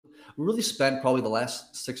we really spent probably the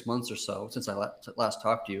last 6 months or so since I last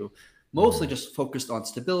talked to you, mostly Hmm. just focused on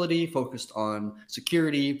stability, focused on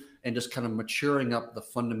security, and just kind of maturing up the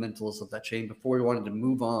fundamentals of that chain before we wanted to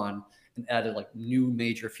move on and added like new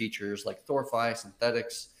major features like ThorFi,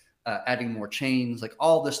 synthetics, adding more chains, like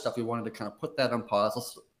all this stuff. We wanted to kind of put that on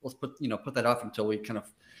pause. Let's put that off until we kind of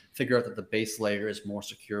figure out that the base layer is more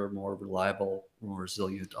secure, more reliable, more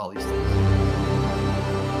resilient, all these things.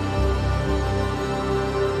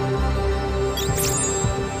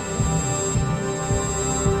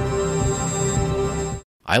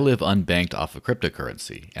 I live unbanked off of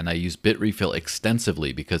cryptocurrency, and I use Bitrefill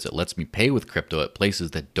extensively because it lets me pay with crypto at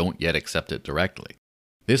places that don't yet accept it directly.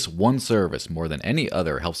 This one service, more than any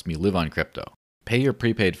other, helps me live on crypto, pay your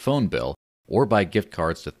prepaid phone bill, or buy gift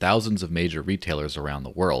cards to thousands of major retailers around the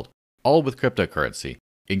world, all with cryptocurrency,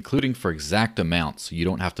 including for exact amounts so you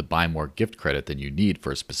don't have to buy more gift credit than you need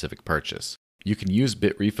for a specific purchase. You can use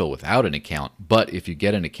Bitrefill without an account, but if you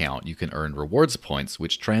get an account, you can earn rewards points,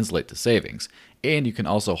 which translate to savings, and you can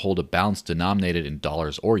also hold a balance denominated in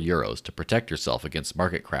dollars or euros to protect yourself against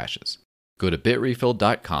market crashes. Go to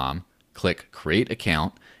bitrefill.com, click Create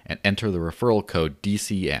Account, and enter the referral code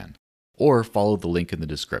DCN, or follow the link in the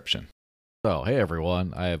description. So, hey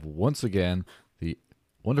everyone, I have once again the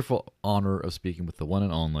wonderful honor of speaking with the one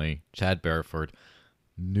and only Chad Bareford,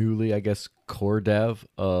 newly, I guess, core dev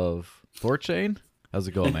of Thorchain. How's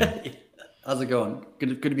it going, man? How's it going?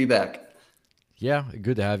 Good to be back. Yeah,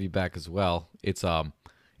 good to have you back as well. It's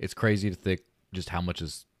crazy to think just how much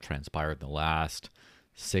has transpired in the last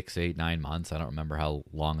 6, 8, 9 months. I don't remember how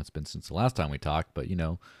long it's been since the last time we talked, but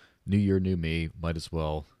new year, new me. Might as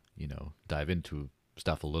well dive into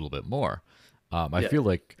stuff a little bit more. I Yeah. feel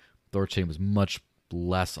like Thorchain was much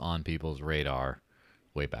less on people's radar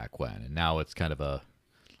way back when, and now it's kind of a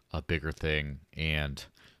bigger thing, and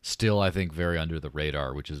still I think very under the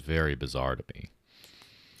radar, which is very bizarre to me.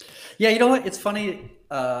 Yeah, you know what? It's funny.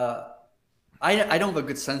 I don't have a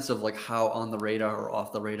good sense of like how on the radar or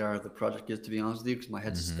off the radar the project is, to be honest with you, because my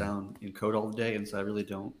head's just Hmm. down in code all day, and so I really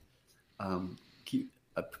don't keep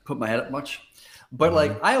put my head up much. But Hmm.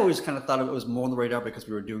 like I always kind of thought it was more on the radar because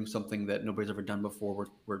we were doing something that nobody's ever done before.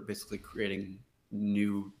 We're basically creating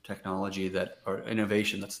new technology that or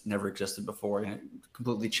innovation that's never existed before, and it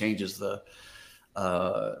completely changes the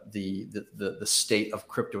state of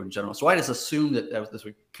crypto in general. So I just assumed that this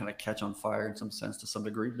would kind of catch on fire in some sense to some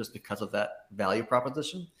degree, just because of that value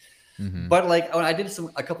proposition. Hmm. But like when I did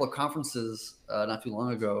a couple of conferences not too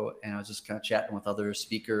long ago, and I was just kind of chatting with other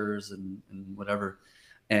speakers and whatever,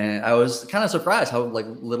 and I was kind of surprised how like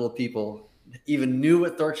little people even knew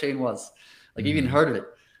what Thorchain was, like even Hmm. heard of it.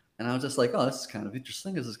 And I was just like, oh, this is kind of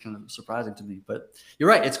interesting. This is kind of surprising to me. But you're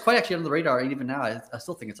right. It's quite actually under the radar. And even now, I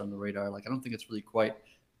still think it's under the radar. Like, I don't think it's really quite,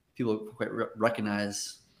 people quite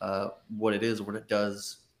recognize what it is or what it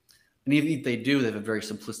does. And even if they do, they have a very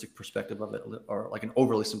simplistic perspective of it, or like an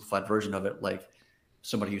overly simplified version of it. Like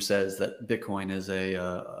somebody who says that Bitcoin is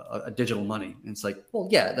a digital money. And it's like, well,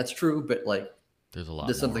 yeah, that's true. But like, There's a lot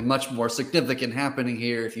there's something more. much more significant happening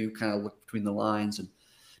here if you kind of look between the lines and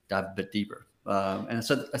dive a bit deeper. And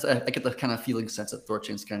so I get the kind of feeling sense that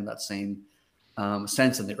Thorchain's kind of that same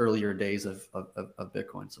sense in the earlier days of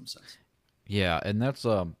Bitcoin in some sense. Yeah, and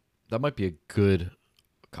that might be a good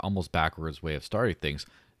almost backwards way of starting things.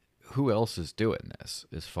 Who else is doing this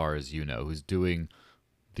as far as you know? Who's doing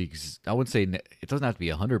I wouldn't say it doesn't have to be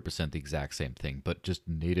 100% the exact same thing, but just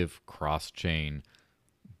native cross-chain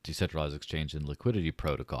decentralized exchange and liquidity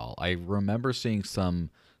protocol. I remember seeing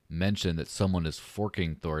some mention that someone is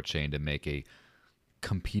forking Thorchain to make a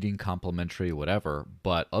competing complementary whatever,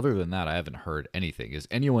 but other than that I haven't heard anything. Is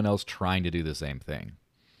anyone else trying to do the same thing?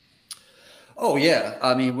 Oh yeah,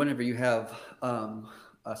 I mean, whenever you have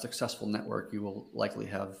a successful network, you will likely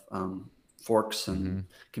have forks and Mhm.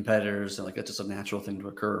 competitors, and like it's just a natural thing to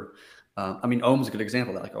occur. I mean, Ohm's a good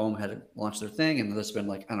example of that. Like Ohm had to launch their thing, and there's been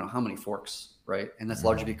like I don't know how many forks, right? And that's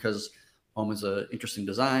largely Mhm. because Ohm is an interesting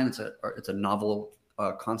design. It's a novel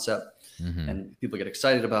concept, Mhm. and people get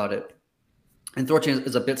excited about it. And Thorchain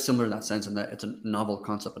is a bit similar in that sense, in that it's a novel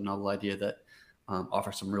concept, a novel idea that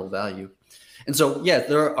offers some real value. And so, yeah,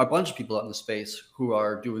 there are a bunch of people out in the space who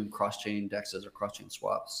are doing cross-chain indexes or cross-chain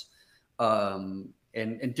swaps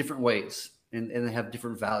in different ways, and they have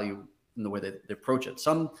different value in the way they approach it.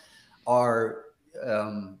 Some are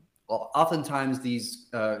well, oftentimes these,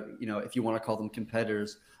 if you want to call them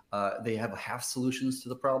competitors, they have half solutions to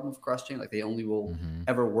the problem of cross-chain. Like they only will Mhm.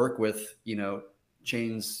 ever work with,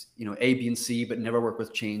 chains, A, B, and C, but never work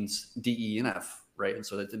with chains D, E, and F, right? And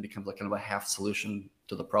so that then becomes like kind of a half solution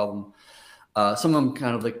to the problem. Some of them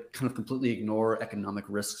kind of completely ignore economic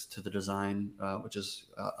risks to the design, which is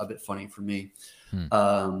a bit funny for me. Hmm.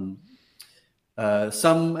 Um,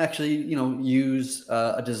 some actually, use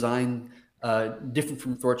a design different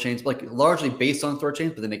from ThorChain's, like largely based on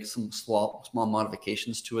ThorChain's, but they make some small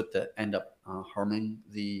modifications to it that end up harming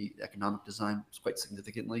the economic design quite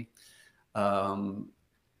significantly. Um,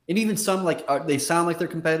 and even some they sound like they're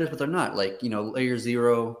competitors, but they're not. Like Layer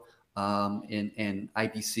Zero and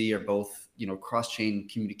IPC are both cross-chain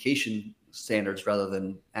communication standards rather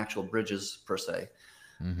than actual bridges per se.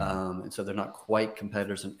 Mm-hmm. And so they're not quite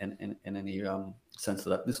competitors in any sense of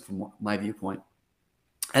that, at least from my viewpoint.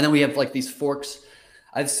 And then we have like these forks.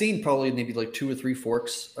 I've seen probably maybe like 2 or 3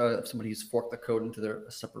 forks of somebody who's forked the code into their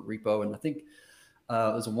separate repo. And I think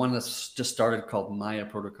there's one that's just started called Maya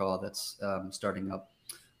Protocol that's starting up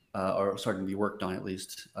or starting to be worked on at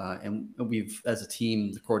least. And we've, as a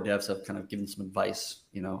team, the core devs have kind of given some advice,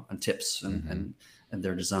 on tips and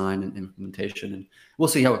their design and implementation, and we'll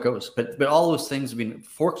see how it goes. But all those things, I mean,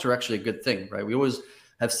 forks are actually a good thing, right? We always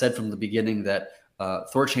have said from the beginning that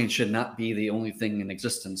ThorChain should not be the only thing in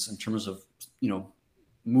existence in terms of,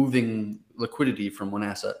 moving liquidity from one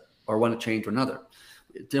asset or one chain to another.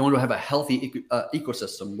 In order to have a healthy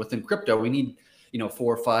ecosystem within crypto, we need 4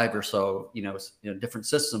 or 5 or so different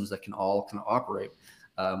systems that can all kind of operate.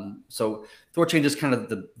 So ThorChain is kind of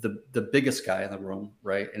the biggest guy in the room,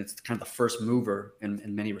 right? And it's kind of the first mover in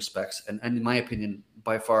many respects, and in my opinion,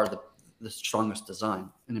 by far the strongest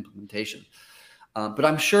design and implementation. But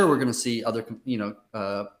I'm sure we're going to see other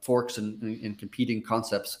forks and competing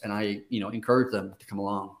concepts, and I encourage them to come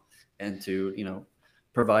along and to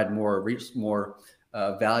provide more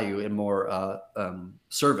value and more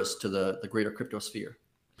service to the greater crypto sphere.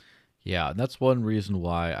 Yeah, and that's one reason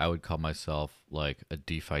why I would call myself like a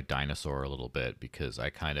DeFi dinosaur a little bit, because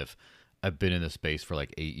I've been in this space for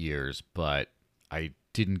like 8 years, but I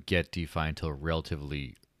didn't get DeFi until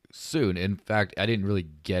relatively soon. In fact, I didn't really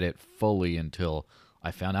get it fully until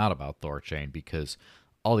I found out about ThorChain, because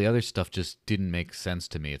all the other stuff just didn't make sense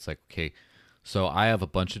to me. It's like, okay, so I have a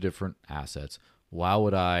bunch of different assets. Why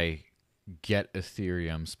would I get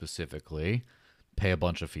Ethereum specifically, pay a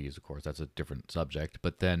bunch of fees, of course, that's a different subject,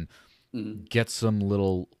 but then get some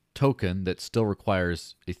little token that still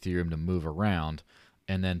requires Ethereum to move around,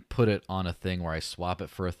 and then put it on a thing where I swap it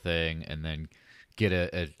for a thing, and then get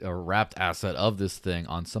a wrapped asset of this thing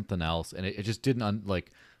on something else. And it just didn't,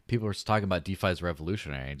 like, people were talking about DeFi as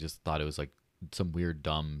revolutionary. I just thought it was like some weird,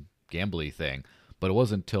 dumb, gambly thing. But it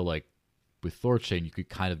wasn't until like with ThorChain, you could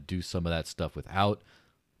kind of do some of that stuff without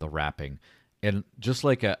the wrapping. And just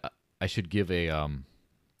like I should give a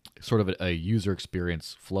sort of a user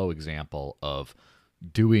experience flow example of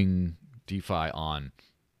doing DeFi on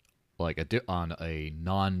like on a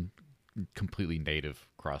non completely native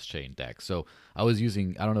cross chain deck. So I was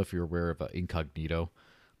using, I don't know if you're aware of Incognito,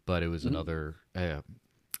 but it was another.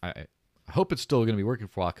 I hope it's still going to be working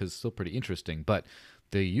for a while because it's still pretty interesting. But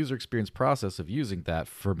the user experience process of using that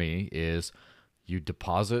for me is you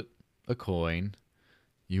deposit a coin,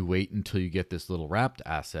 you wait until you get this little wrapped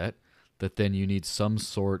asset that then you need some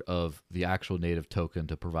sort of the actual native token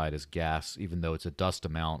to provide as gas, even though it's a dust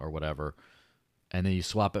amount or whatever. And then you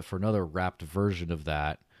swap it for another wrapped version of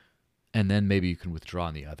that, and then maybe you can withdraw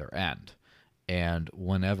on the other end. And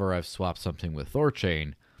whenever I've swapped something with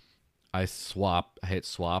ThorChain, I hit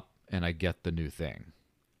swap, and I get the new thing.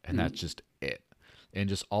 And that's just it. And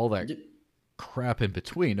just all that crap in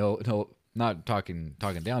between. No, not talking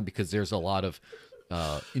down, because there's a lot of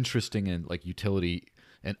interesting and like utility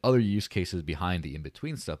and other use cases behind the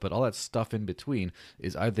in-between stuff. But all that stuff in between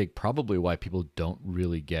is, I think, probably why people don't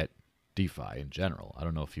really get DeFi in general. I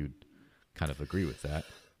don't know if you'd kind of agree with that.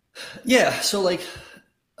 Yeah. So like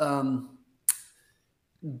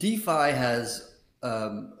DeFi has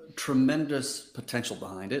tremendous potential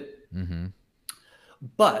behind it,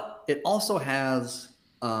 but it also has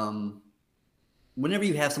whenever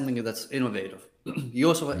you have something that's innovative, you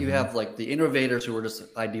also you have like the innovators who are just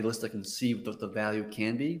idealistic and see what the value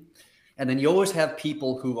can be, and then you always have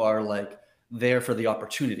people who are like there for the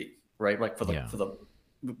opportunity, right? Like for the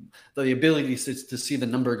ability to see the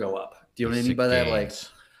number go up. Do you know what I mean by that? Like,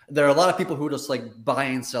 there are a lot of people who just like buy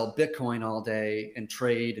and sell Bitcoin all day and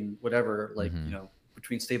trade and whatever, like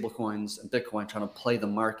between stable coins and Bitcoin, trying to play the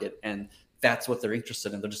market, and that's what they're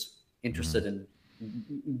interested in. They're just interested in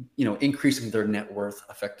increasing their net worth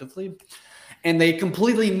effectively, and they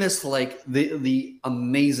completely miss like the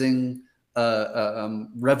amazing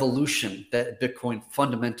revolution that Bitcoin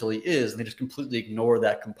fundamentally is, and they just completely ignore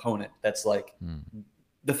that component. That's like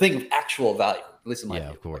the thing of actual value, at least in my view.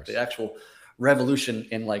 Of course. Like the actual revolution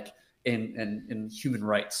in like in human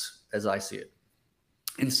rights as I see it,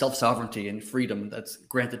 and self-sovereignty and freedom that's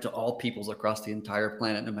granted to all peoples across the entire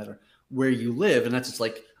planet, no matter where you live. And that's just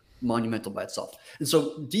like monumental by itself. And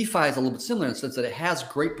so DeFi is a little bit similar in the sense that it has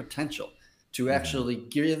great potential to actually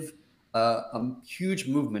give a huge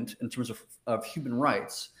movement in terms of human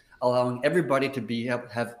rights, allowing everybody to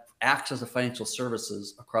have access to financial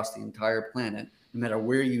services across the entire planet, no matter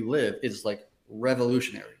where you live, is like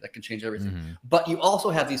revolutionary. That can change everything. But you also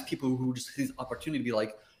have these people who just see this opportunity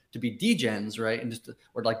to be degens, right? And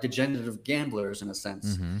or like degenerative gamblers in a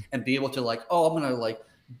sense, and be able to like, oh, I'm gonna like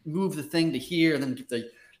move the thing to here and then get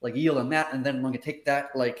the like yield on that, and then I'm gonna take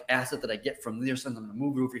that like asset that I get from this and I'm gonna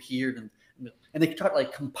move it over here, and they start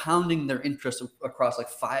like compounding their interest across like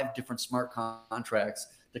 5 different smart contracts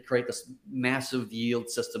to create this massive yield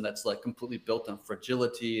system that's like completely built on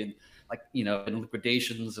fragility and like, you know, and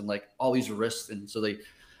liquidations and like all these risks. And so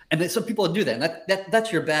then some people do that, and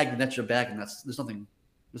that's your bag, and that's your bag, and there's nothing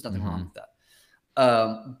wrong with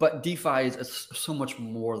that. But DeFi is so much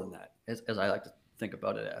more than that, as I like to think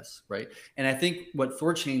about it as, right? And I think what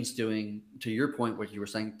Thorchain's doing, to your point, what you were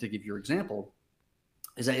saying, to give your example,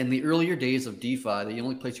 is that in the earlier days of DeFi, the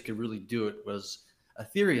only place you could really do it was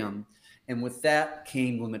Ethereum. And with that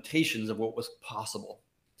came limitations of what was possible.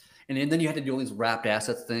 And then you had to do all these wrapped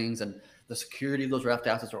assets things, and the security of those wrapped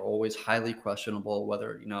assets are always highly questionable,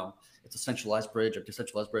 whether, you know, it's a centralized bridge or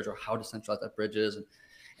decentralized bridge, or how decentralized that bridge is.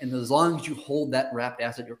 And as long as you hold that wrapped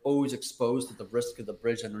asset, you're always exposed to the risk of the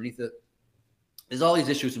bridge underneath it. There's all these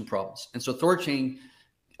issues and problems. And so Thorchain,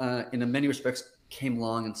 in many respects, came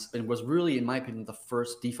along and was really, in my opinion, the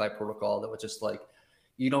first DeFi protocol that was just like,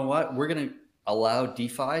 you know what, we're going to allow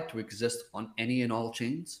DeFi to exist on any and all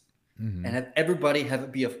chains, and have everybody have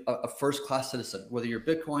it be a first-class citizen, whether you're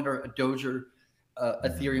Bitcoin or a Doge or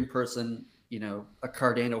Ethereum person, you know, a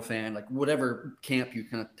Cardano fan, like whatever camp you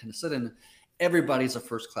kind of tend to sit in. Everybody's a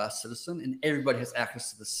first-class citizen, and everybody has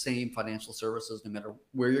access to the same financial services, no matter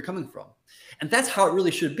where you're coming from. And that's how it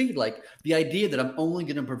really should be. Like the idea that I'm only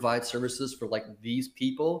going to provide services for like these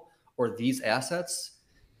people or these assets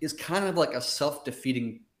is kind of like a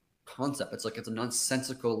self-defeating concept. It's a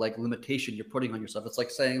nonsensical like limitation you're putting on yourself. It's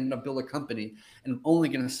like saying I'm going to build a company and I'm only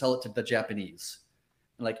going to sell it to the Japanese.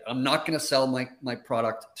 Like I'm not going to sell my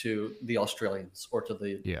product to the Australians or to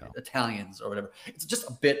the Italians or whatever. It's just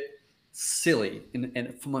a bit silly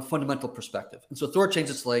and from a fundamental perspective. And so Thorchain's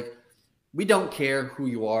just like, we don't care who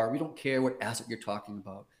you are. We don't care what asset you're talking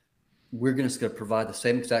about. We're just going to provide the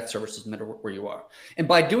same exact services no matter where you are. And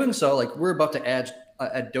by doing so, like we're about to add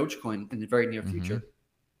Dogecoin in the very near future.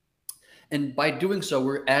 And by doing so,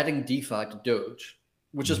 we're adding DeFi to Doge,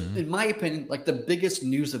 which is, in my opinion, like the biggest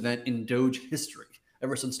news event in Doge history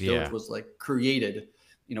ever since Doge was like created,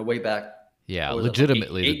 you know, way back. Yeah,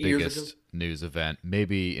 legitimately the biggest news event,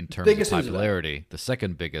 maybe in terms of popularity, the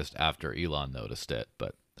second biggest after Elon noticed it,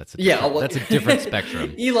 but that's a different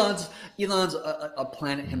spectrum. Elon's a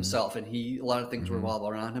planet himself, and a lot of things revolve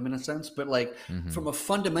around him in a sense. But like from a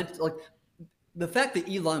fundamental, like the fact that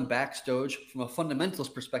Elon backs Doge from a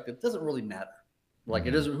fundamentalist perspective doesn't really matter. Like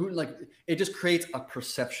it doesn't, like it just creates a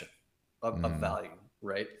perception of value,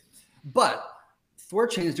 right? But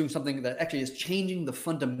Thorchain is doing something that actually is changing the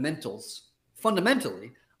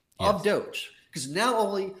fundamentally of Doge, because now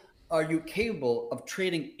only are you capable of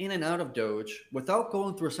trading in and out of Doge without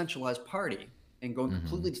going through a centralized party and going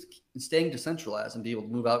completely and staying decentralized and be able to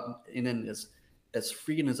move out in and as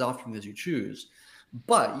free and as often as you choose.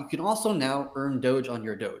 But you can also now earn Doge on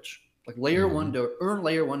your Doge, like layer one Doge, earn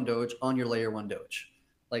layer one Doge on your layer one Doge.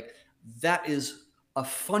 Like that is a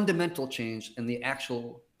fundamental change in the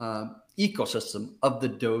actual ecosystem of the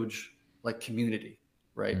Doge like community.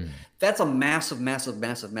 Right. That's a massive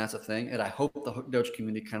thing. And I hope the Doge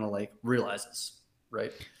community kind of like realizes.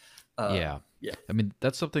 Right. Yeah. I mean,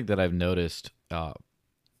 that's something that I've noticed.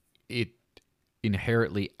 It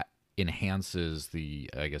inherently enhances the,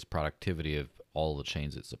 I guess, productivity of all the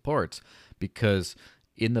chains it supports, because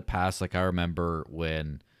in the past, like I remember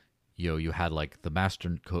when, you had like the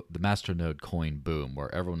Masternode coin boom,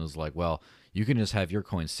 where everyone was like, well, you can just have your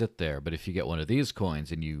coin sit there, but if you get one of these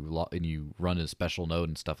coins and you run a special node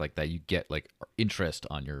and stuff like that, you get like interest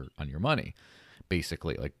on your money,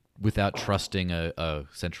 basically, like without trusting a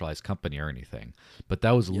centralized company or anything. But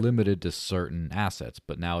that was limited to certain assets.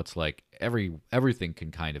 But now it's like everything can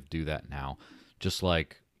kind of do that now. Just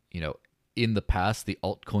like, in the past, the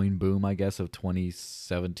altcoin boom, I guess, of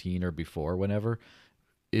 2017 or before, whenever,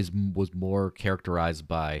 was more characterized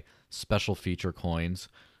by special feature coins.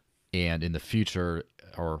 And in the future,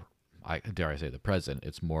 or dare I say the present,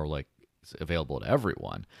 it's more like it's available to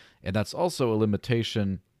everyone. And that's also a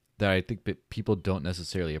limitation that I think that people don't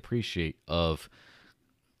necessarily appreciate of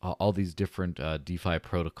all these different DeFi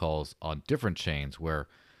protocols on different chains where,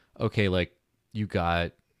 okay, like you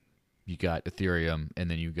got Ethereum and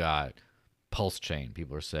then you got Pulse Chain.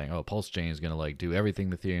 People are saying, oh, Pulse Chain is going to like do everything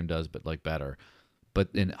the Ethereum does, but like better, but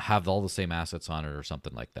and have all the same assets on it or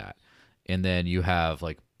something like that. And then you have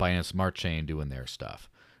like Binance Smart Chain doing their stuff.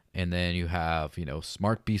 And then you have,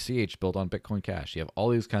 Smart BCH built on Bitcoin Cash. You have all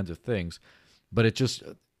these kinds of things, but it just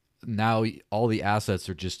now all the assets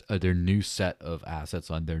are just their new set of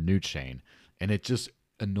assets on their new chain, and it just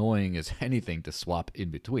annoying as anything to swap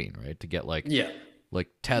in between, right? To get Yeah. like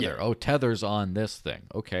Tether. Yeah. Oh, Tether's on this thing.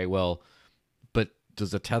 Okay, well, but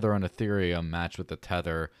does the Tether on Ethereum match with the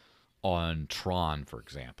Tether on Tron, for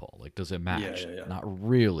example? Like, does it match? Yeah. Not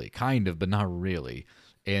really. Kind of, but not really.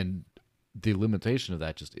 And the limitation of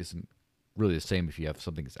that just isn't really the same if you have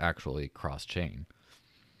something that's actually cross-chain.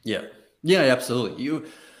 Yeah. Yeah, absolutely. You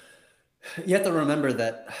have to remember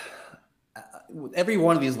that every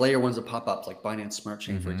one of these layer ones that pop up, like Binance Smart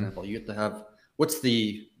Chain, for example, you have to have what's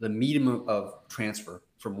the medium of transfer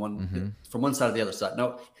from one side to the other side.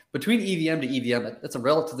 Now, between EVM to EVM, that's a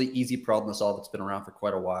relatively easy problem to solve. It's been around for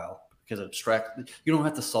quite a while because it abstract. You don't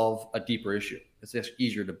have to solve a deeper issue. It's just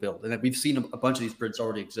easier to build, and we've seen a bunch of these bridges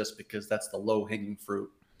already exist because that's the low hanging fruit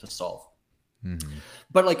to solve.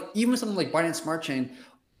 But like even something like Binance Smart Chain,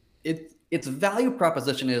 its value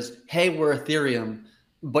proposition is, hey, we're Ethereum,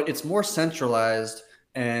 but it's more centralized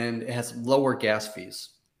and it has lower gas fees.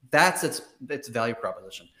 That's its value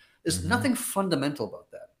proposition. There's nothing fundamental about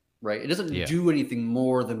that, right? It doesn't do anything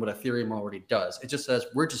more than what Ethereum already does. It just says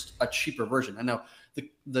we're just a cheaper version. And now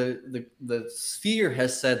the Sphere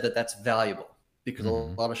has said that that's valuable because a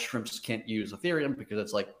lot of shrimps can't use Ethereum because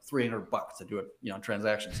it's like $300 to do it,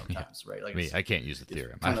 transactions sometimes, right? Like I can't use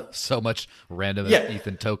Ethereum. I have so much random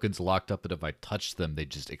Ethan tokens locked up that if I touch them, they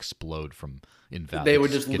just explode from in value. They would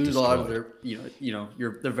just lose a lot of their,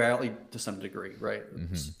 their value to some degree, right?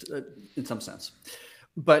 In some sense.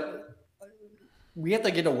 But we have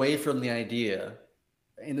to get away from the idea.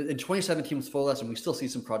 In 2017 was full lesson. We still see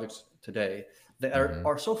some projects today that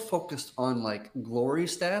are so focused on like glory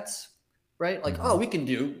stats, right? Like, oh, we can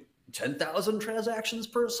do 10,000 transactions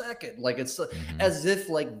per second. Like it's as if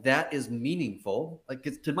like that is meaningful. Like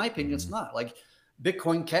to my opinion, it's not. Like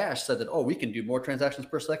Bitcoin Cash said that, oh, we can do more transactions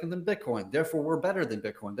per second than Bitcoin. Therefore, we're better than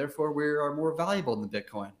Bitcoin. Therefore, we are more valuable than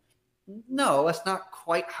Bitcoin. No, that's not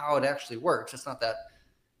quite how it actually works. It's not that,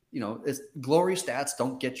 it's glory stats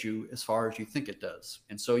don't get you as far as you think it does.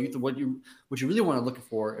 And so what you really want to look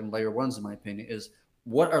for in layer ones, in my opinion, is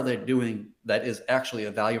what are they doing that is actually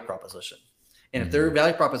a value proposition? And if their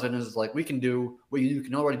value proposition is like, we can do what you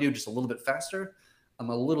can already do just a little bit faster, I'm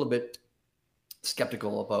a little bit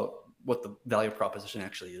skeptical about what the value proposition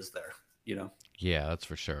actually is there, Yeah, that's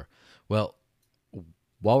for sure. Well,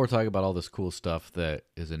 while we're talking about all this cool stuff that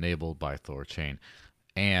is enabled by Thorchain,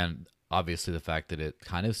 and obviously the fact that it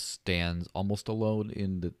kind of stands almost alone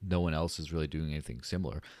in that no one else is really doing anything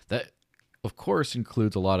similar, that of course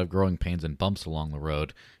includes a lot of growing pains and bumps along the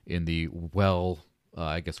road in the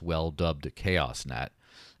well-dubbed Chaos Net.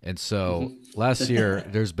 And so last year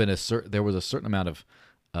there was a certain amount of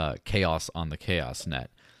chaos on the Chaos Net.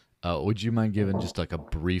 Would you mind giving just like a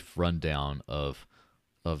brief rundown of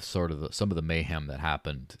sort of some of the mayhem that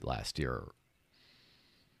happened last year?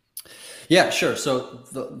 Yeah, sure. So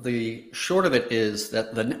the short of it is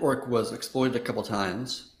that the network was exploited a couple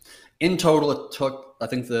times. In total, it took, I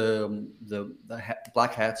think the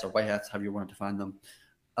black hats or white hats, however you want to define them,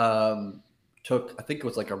 took, I think it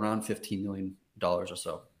was like around $15 million or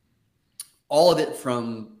so. All of it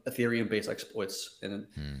from Ethereum-based exploits and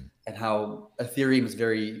how Ethereum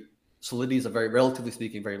is Solidity is a very, relatively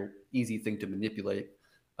speaking, very easy thing to manipulate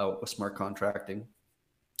with smart contracting.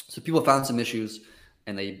 So people found some issues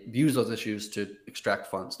and they used those issues to extract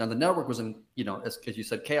funds. Now the network was in, as you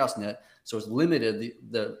said, Chaos Net, so it's limited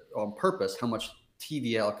the on purpose how much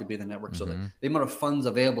TVL could be in the network. So the amount of funds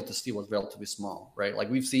available to steal was relatively small, right? Like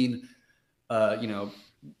we've seen,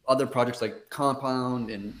 other projects like Compound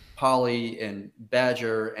and Poly and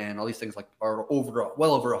Badger and all these things like are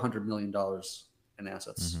well over $100 million in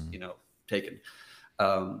assets, taken.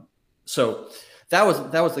 So that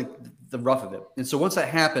was like the rough of it. And so once that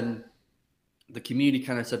happened, the community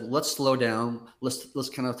kind of said, let's slow down. Let's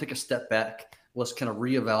kind of take a step back. Let's kind of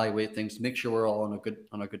reevaluate things, make sure we're all on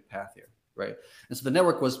a good path here, right? And so the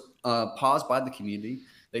network was paused by the community.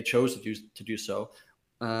 They chose to do so.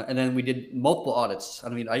 And then we did multiple audits. I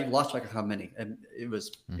mean, I lost track of how many. And it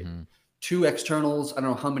was 2 externals. I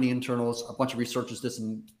don't know how many internals. A bunch of researchers did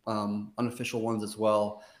some unofficial ones as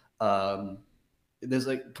well. There's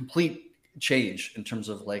a complete change in terms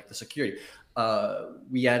of like the security.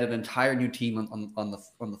 We added an entire new team on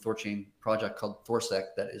the Thorchain project called Thorsec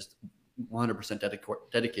that is 100%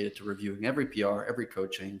 dedicated to reviewing every PR, every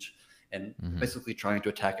code change, and Mm-hmm. basically trying to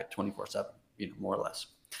attack it 24/7, more or less.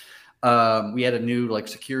 We had a new like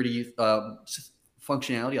security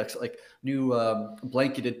functionality, like new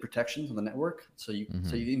blanketed protections on the network. So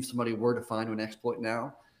Mm-hmm. even if somebody were to find an exploit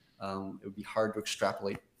now, it would be hard to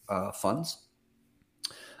extrapolate funds.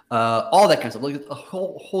 All that kind of stuff. Like a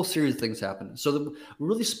whole series of things happen. So we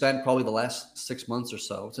really spent probably the last 6 months or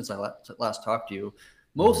so since I last talked to you,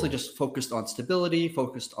 mostly Mm-hmm. just focused on stability,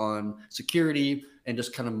 focused on security, and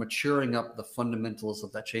just kind of maturing up the fundamentals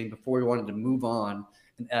of that chain before we wanted to move on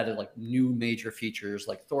and added like new major features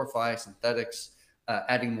like ThorFi, synthetics,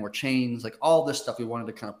 adding more chains, like all this stuff. We wanted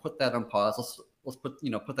to kind of put that on pause. Let's put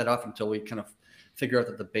that off until we kind of figure out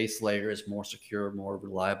that the base layer is more secure, more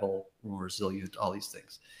reliable, more resilient, all these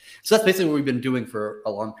things. So that's basically what we've been doing for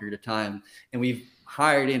a long period of time. And we've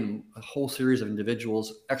hired in a whole series of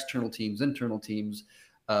individuals, external teams, internal teams,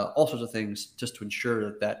 all sorts of things just to ensure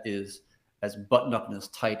that that is as buttoned up and as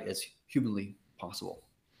tight as humanly possible.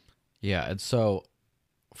 Yeah, and so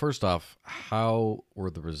first off, how were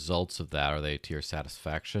the results of that? Are they to your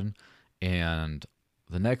satisfaction? And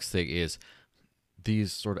the next thing is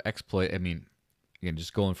these sort of exploit. I mean, again,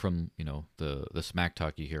 just going from the smack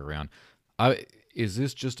talk you hear around. Is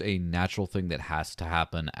this just a natural thing that has to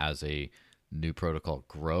happen as a new protocol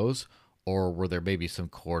grows, or were there maybe some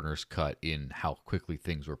corners cut in how quickly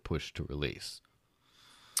things were pushed to release?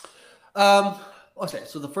 Um, okay,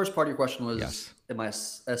 so the first part of your question was, Yes. am I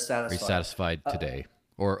as Are you satisfied? satisfied Uh, today,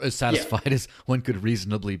 or as yeah, satisfied as one could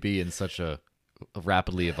reasonably be in such a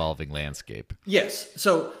rapidly evolving landscape? yes.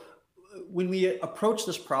 So when we approached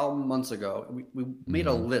this problem months ago, we made a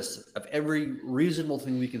Mm-hmm. list of every reasonable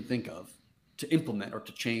thing we can think of to implement or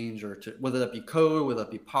to change or to whether that be code, whether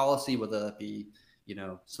that be policy, whether that be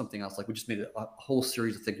something else. Like we just made a whole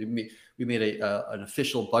series of things. We made an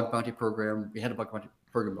official bug bounty program. We had a bug bounty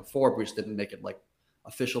program before, but we just didn't make it like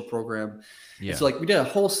official program. And so Yeah. like we did a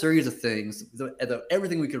whole series of things,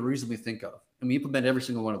 everything we could reasonably think of, and we implemented every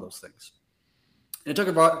single one of those things. And it took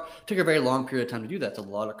a very long period of time to do that. It's a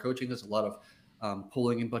lot of coaching. There's a lot of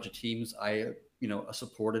pulling in a bunch of teams. I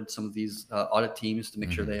supported some of these audit teams to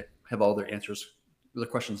make sure Mm-hmm. they have all their answers, the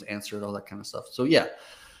questions answered, all that kind of stuff. So yeah,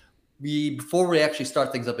 before we actually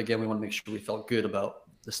start things up again, we want to make sure we felt good about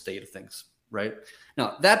the state of things. Right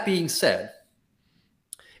now, that being said,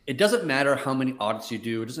 it doesn't matter how many audits you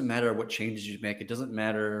do. It doesn't matter what changes you make. It doesn't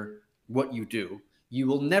matter what you do. You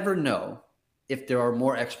will never know if there are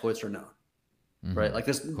more exploits or not. Right? Mm-hmm. Like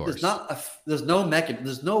Of there's course. not there's no mechanism,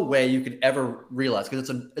 there's no way you could ever realize because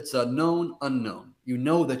it's a known unknown. You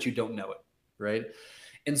know that you don't know it, right?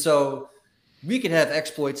 And so we could have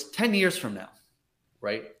exploits 10 years from now,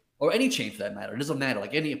 right? Or any chain for that matter. It doesn't matter.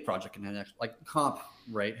 Like any project can have like Comp,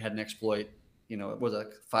 right, had an exploit. It was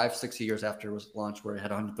like 5-6 years after it was launched where it had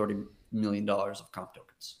 $130 million of Comp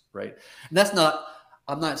tokens, right? And that's not.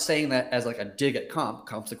 I'm not saying that as like a dig at Comp.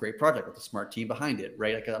 Comp's a great project with a smart team behind it,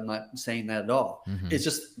 right? Like I'm not saying that at all. Mm-hmm. It's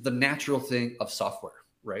just the natural thing of software,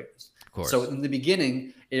 right? Of So course. in the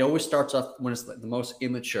beginning, it always starts off when it's the most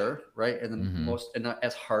immature, right, and the Mm-hmm. most and not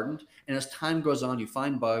as hardened. And as time goes on, you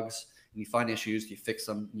find bugs and you find issues, you fix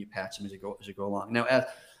them, and you patch them as you go along. Now,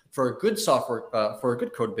 for a good software, for a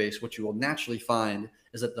good code base, what you will naturally find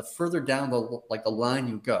is that the further down the line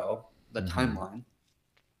you go, the Mm-hmm. timeline,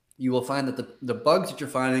 you will find that the bugs that you're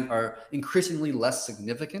finding are increasingly less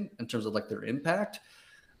significant in terms of like their impact.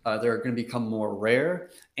 They're going to become more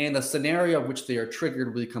rare, and the scenario of which they are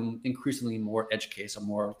triggered will become increasingly more edge case or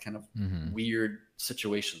more kind of Mm-hmm. weird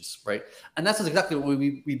situations, right? And that's exactly what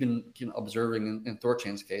we've been observing in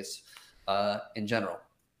Thorchain's case in general.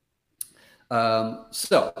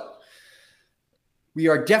 So we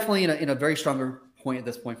are definitely in a very stronger point at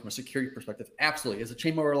this point from a security perspective. Absolutely. Is the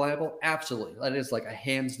chain more reliable? Absolutely. That is like a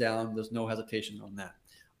hands down. There's no hesitation on that.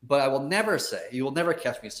 But I will never say, you will never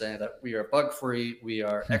catch me saying that we are bug free, we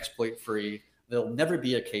are exploit free. There'll never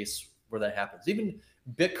be a case where that happens. Even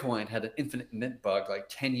Bitcoin had an infinite mint bug like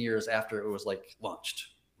 10 years after it was like launched,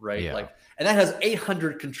 right? Yeah. Like, and that has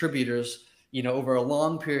 800 contributors, over a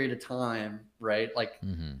long period of time, right? Like,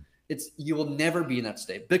 Mm-hmm. you will never be in that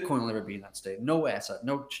state. Bitcoin will never be in that state. No asset,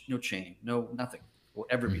 no chain, no nothing will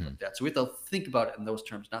ever be Mm-hmm. like that. So we have to think about it in those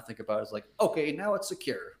terms, not think about it as like, okay, now it's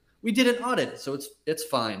secure. We did an audit, so it's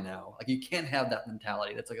fine now. Like you can't have that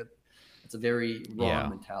mentality. It's a very wrong Yeah.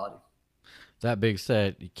 mentality. That being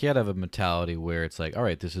said, you can't have a mentality where it's like, all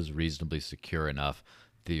right, this is reasonably secure enough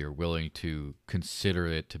that you're willing to consider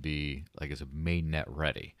it to be like as a mainnet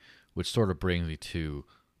ready, which sort of brings me to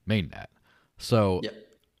mainnet. So Yeah.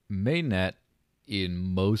 mainnet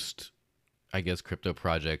in most, I guess, crypto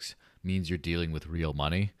projects means you're dealing with real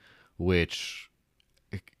money, which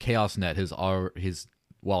ChaosNet his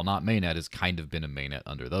while not mainnet has kind of been a mainnet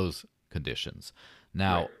under those conditions. Right.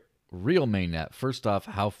 Now, real mainnet. First off,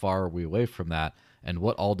 how far are we away from that, and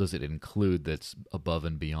what all does it include that's above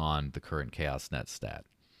and beyond the current ChaosNet stat?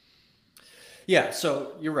 Yeah,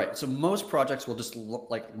 so you're right. So most projects will just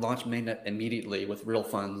like launch mainnet immediately with real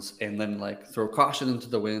funds and then like throw caution into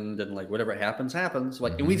the wind and like whatever happens, happens.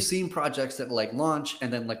 Like, and Mm-hmm. we've seen projects that like launch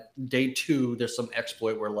and then like day two, there's some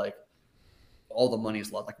exploit where like all the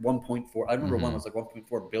money's lost, like 1.4. I remember one Mm-hmm. was like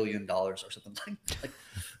 $1.4 billion or something like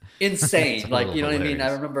It's insane. a Like, little you know what I mean? I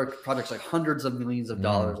hilarious. remember projects like hundreds of millions of Mm-hmm.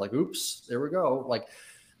 dollars, like, oops, there we go. Like,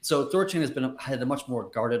 so Thorchain had a much more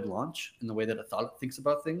guarded launch in the way that it thought it thinks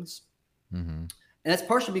about things. Mm-hmm. And that's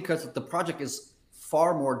partially because the project is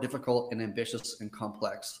far more difficult and ambitious and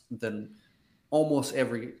complex than almost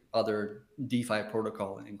every other DeFi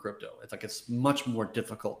protocol in crypto. It's like it's much more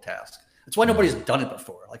difficult task. That's why nobody's Mm-hmm. done it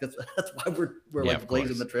before. Like that's why we're Yeah, of like blazing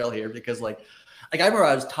course. the trail here because like I remember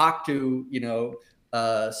I was talked to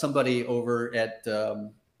somebody over at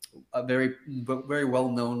a very well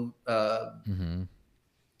known Mm-hmm.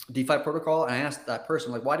 DeFi protocol, and I asked that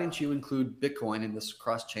person like, why didn't you include Bitcoin in this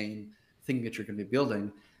cross chain thing that you're going to be building?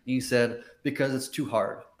 And he said because it's too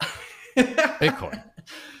hard. Bitcoin,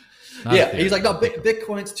 not Yeah, he's like, Ethereum, no, but Bitcoin.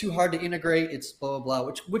 Bitcoin's too hard to integrate. It's blah blah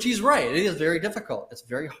blah. Which he's right. It is very difficult. It's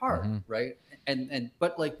very hard, Mm-hmm. right? And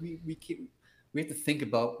but like we have to think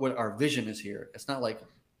about what our vision is here. It's not like,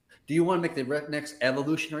 do you want to make the next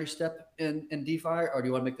evolutionary step in DeFi, or do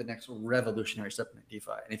you want to make the next revolutionary step in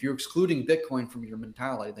DeFi? And if you're excluding Bitcoin from your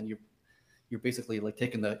mentality, then you're basically like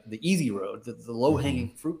taking the easy road, the low Mm-hmm. hanging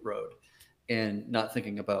fruit road, and not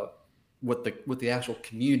thinking about what the actual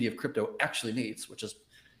community of crypto actually needs, which is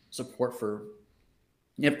support for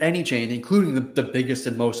any chain, including the biggest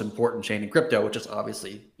and most important chain in crypto, which is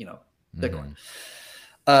obviously Bitcoin.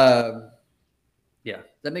 Mm-hmm. Um, yeah,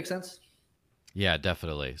 that makes sense. Yeah,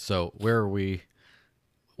 definitely. So where are we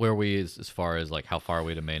as far as like how far are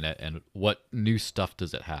we to mainnet and what new stuff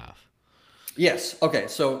does it have? Yes. Okay.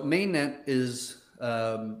 So mainnet is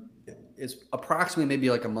approximately maybe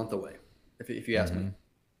like a month away, if you ask me. Mm-hmm.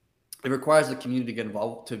 It requires the community to get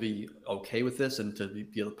involved to be okay with this and to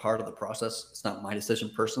be a part of the process. It's not my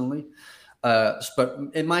decision personally, but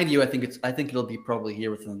in my view, I think it'll be probably here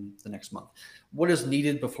within the next month. What is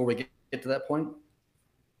needed before we get to that point?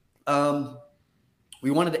 Um, we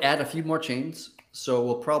wanted to add a few more chains, so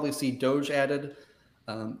we'll probably see Doge added,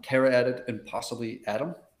 Terra added, and possibly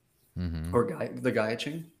Atom Mm-hmm. or the Gaia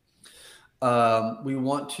chain. We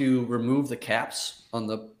want to remove the caps on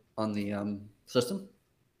the system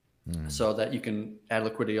Mm-hmm. so that you can add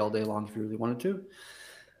liquidity all day long if you really wanted to.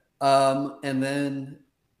 And then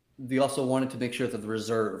we also wanted to make sure that the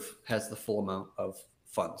reserve has the full amount of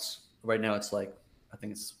funds. Right now, it's like I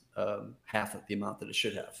think it's half of the amount that it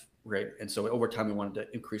should have, right? And so over time, we wanted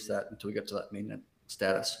to increase that until we get to that mainnet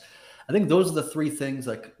status. I think those are the three things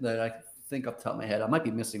that I think off the top of my head. I might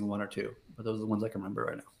be missing one or two, but those are the ones I can remember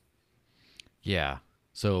right now. Yeah.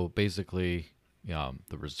 So basically,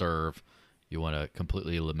 the reserve, you want to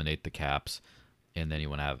completely eliminate the caps, and then you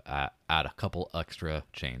want to have add a couple extra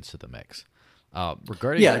chains to the mix.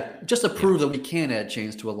 Regarding, Yeah, just to yeah. prove that we can add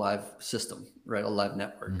chains to a live system, right? A live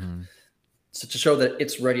network. Mm-hmm. So to show that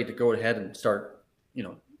it's ready to go ahead and start,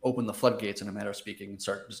 open the floodgates in a matter of speaking and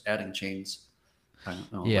start just adding chains, I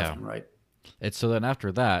don't know, left Yeah. and right. And so then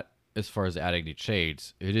after that, as far as adding new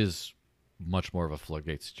shades, it is much more of a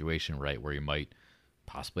floodgate situation, right? Where you might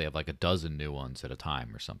possibly have like a dozen new ones at a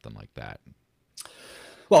time or something like that.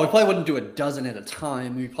 Well, we probably wouldn't do a dozen at a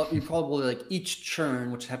time. We probably like each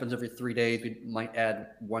churn, which happens every 3 days, we might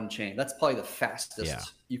add one chain. That's probably the Yeah.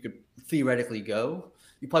 fastest you could theoretically go.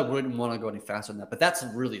 You probably wouldn't want to go any faster than that, but that's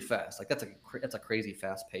really fast. Like that's a crazy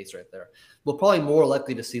fast pace right there. We're probably more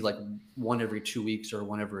likely to see like one every 2 weeks or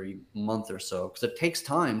one every month or so because it takes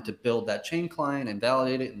time to build that chain client and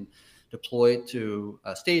validate it and deploy it to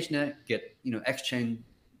StageNet, get Xchain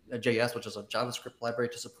JS, which is a JavaScript library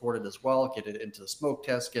to support it as well, get it into the smoke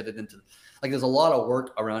test, get it into like there's a lot of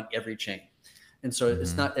work around every chain. And so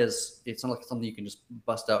it's Mm-hmm. not like something you can just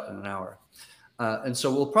bust out in an hour. And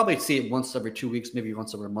so we'll probably see it once every 2 weeks, maybe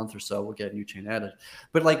once every month or so. We'll get a new chain added.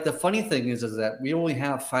 But like the funny thing is that we only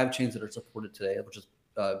have 5 chains that are supported today, which is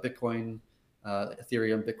Bitcoin,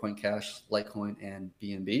 Ethereum, Bitcoin Cash, Litecoin, and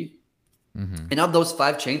BNB. Mm-hmm. And of those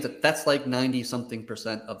 5 chains, that's like 90 something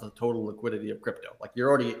percent of the total liquidity of crypto. Like you're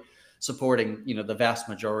already supporting, the vast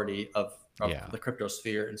majority of Yeah. the crypto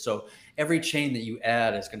sphere. And so every chain that you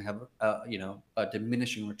add is going to have, a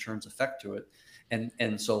diminishing returns effect to it.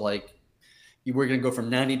 And so like, we're going to go from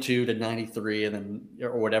 92 to 93 and then,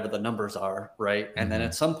 or whatever the numbers are, right? And then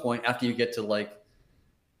at some point after you get to like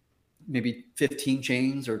maybe 15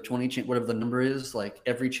 chains or 20 chain, whatever the number is, like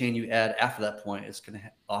every chain you add after that point is going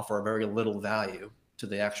to offer very little value to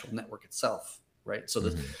the actual network itself, right?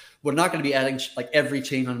 So we're not going to be adding like every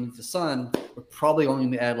chain underneath the sun. We're probably only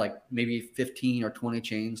going to add like maybe 15 or 20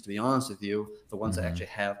 chains, to be honest with you, the ones that actually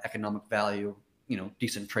have economic value, you know,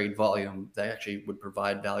 decent trade volume that actually would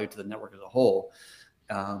provide value to the network as a whole.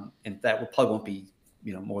 And that will probably won't be,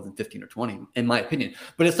 you know, more than 15 or 20, in my opinion.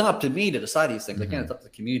 But it's not up to me to decide these things. Again, it's up to the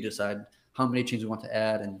community to decide how many chains we want to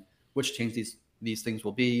add and which chains these things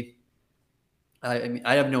will be. I mean,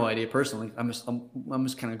 I have no idea personally. I'm just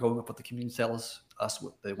kind of going up what the community tells us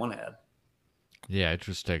what they want to add. Yeah,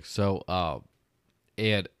 interesting. So,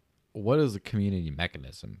 and what is the community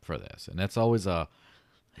mechanism for this? And it's always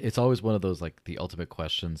one of those like the ultimate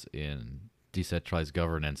questions in decentralized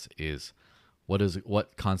governance is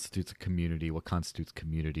what constitutes a community, what constitutes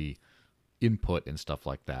community input and stuff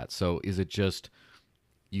like that. So is it just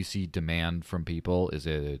you see demand from people? Is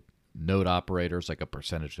it node operators, like a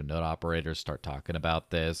percentage of node operators start talking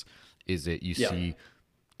about this? Is it you see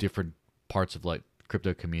different parts of like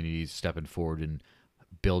crypto communities stepping forward and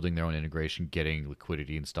building their own integration, getting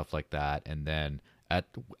liquidity and stuff like that? And then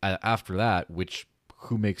after that,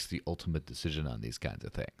 who makes the ultimate decision on these kinds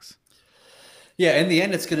of things? Yeah, in the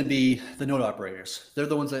end, it's going to be the node operators. They're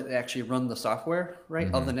the ones that actually run the software,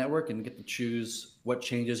 right, of the network and get to choose what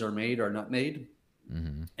changes are made or not made.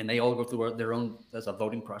 And they all go through their own, as a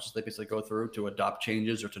voting process, they basically go through to adopt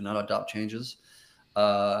changes or to not adopt changes.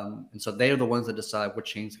 And so they are the ones that decide what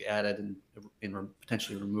chains get added and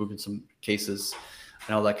potentially removed in some cases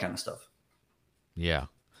and all that kind of stuff. Yeah.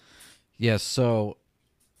 Yeah, so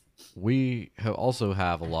we also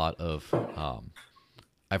have a lot of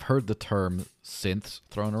I've heard the term synths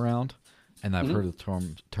thrown around, and I've heard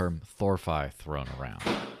the term Thorfi thrown around.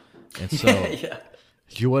 And so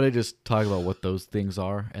do you want to just talk about what those things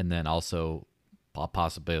are, and then also a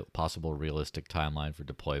possible realistic timeline for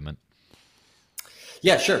deployment?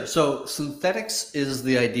 Yeah, sure. So synthetics is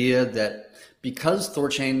the idea that because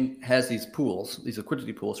Thorchain has these pools, these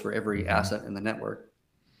liquidity pools for every asset in the network,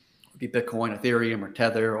 be Bitcoin, Ethereum, or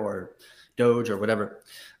Tether, or Doge, or whatever,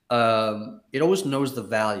 it always knows the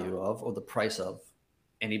value of or the price of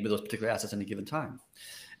any of those particular assets at any given time.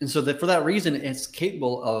 And so that for that reason, it's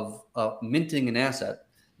capable of minting an asset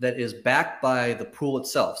that is backed by the pool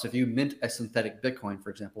itself. So if you mint a synthetic Bitcoin, for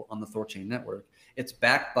example, on the Thorchain network, it's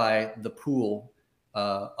backed by the pool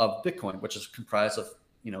of Bitcoin, which is comprised of,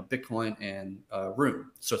 you know, Bitcoin and Rune.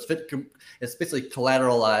 So it's basically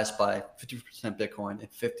collateralized by 50% Bitcoin and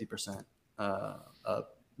 50%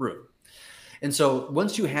 Rune. And so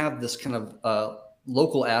once you have this kind of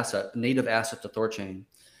local asset, native asset to Thorchain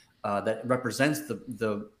that represents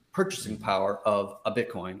the purchasing power of a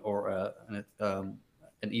Bitcoin or an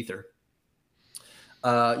Ether,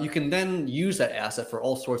 you can then use that asset for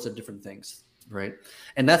all sorts of different things, right?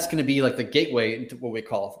 And that's going to be like the gateway into what we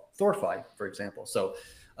call ThorFi, for example. So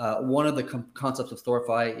one of the concepts of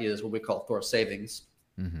ThorFi is what we call Thor Savings,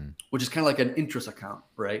 which is kind of like an interest account,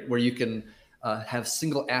 right? Where you can have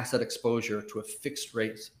single asset exposure to a fixed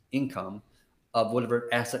rate income of whatever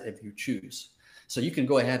asset if you choose. So you can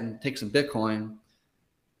go ahead and take some Bitcoin,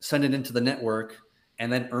 send it into the network,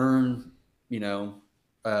 and then earn, you know,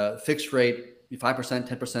 fixed rate 5%,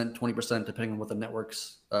 10%, 20%, depending on what the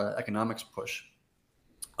network's economics push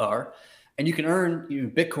are. And you can earn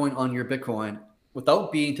Bitcoin on your Bitcoin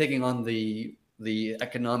without taking on the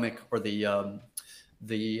economic or the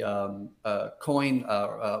coin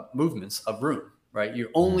movements of Rune, right? You're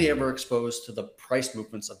only ever exposed to the price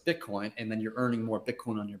movements of Bitcoin, and then you're earning more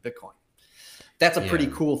Bitcoin on your Bitcoin. That's a pretty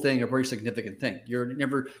cool thing, a very significant thing.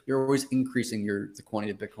 You're always increasing the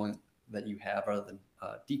quantity of Bitcoin that you have rather than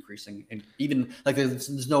decreasing. And even like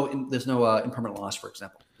there's no impermanent loss, for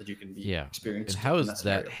example, that you can be experiencing. And how is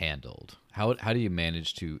that handled? How do you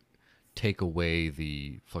manage to take away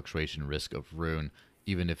the fluctuation risk of Rune,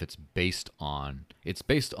 even if it's based on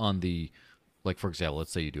the, like, for example,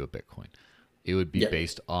 let's say you do a Bitcoin, it would be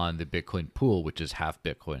based on the Bitcoin pool, which is half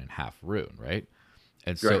Bitcoin and half Rune, right?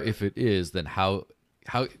 And so if it is, then how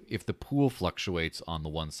if the pool fluctuates on the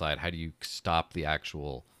one side, how do you stop the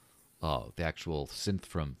actual synth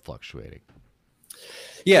from fluctuating?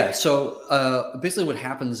 Yeah, so basically what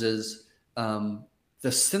happens is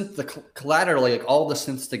the collateral, like all the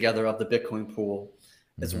synths together of the Bitcoin pool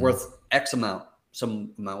is worth X amount,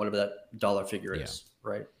 some amount, whatever that dollar figure is,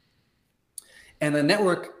 right? And the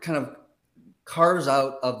network kind of carves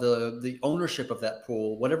out of the ownership of that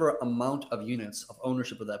pool whatever amount of units of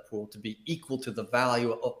ownership of that pool to be equal to the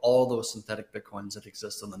value of all those synthetic Bitcoins that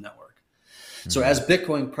exist on the network. So Mm-hmm. as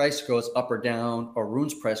Bitcoin price goes up or down, or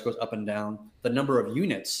Rune's price goes up and down, the number of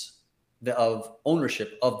units of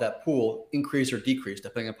ownership of that pool increase or decrease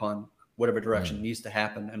depending upon whatever direction needs to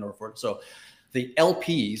happen in order for it. So the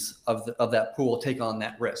LPs of that pool take on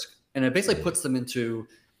that risk, and it basically puts them into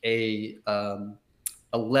a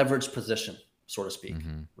leveraged position, so to speak,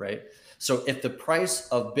 Mm-hmm. right? So if the price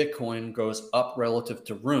of Bitcoin goes up relative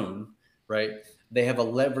to Rune, right, they have a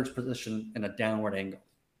leveraged position in a downward angle,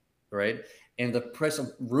 right? And the price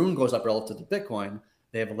of Rune goes up relative to Bitcoin,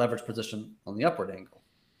 they have a leveraged position on the upward angle,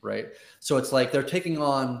 right? So it's like they're taking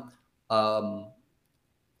on,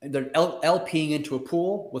 they're LPing into a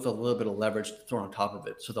pool with a little bit of leverage thrown on top of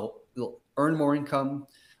it. So they'll earn more income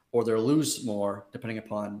or they'll lose more depending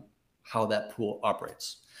upon how that pool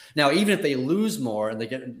operates. Now, even if they lose more and they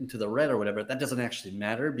get into the red or whatever, that doesn't actually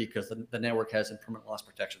matter because the network has impermanent loss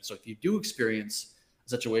protection. So if you do experience a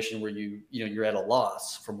situation where you're at a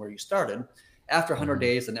loss from where you started, after 100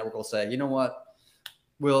 days, the network will say, you know what,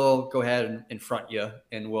 we'll go ahead and front you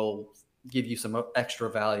and we'll give you some extra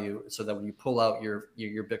value so that when you pull out your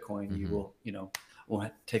Bitcoin, you will,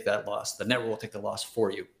 won't take that loss. The network will take the loss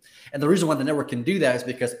for you. And the reason why the network can do that is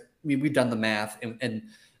because we've done the math and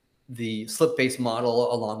the slip-based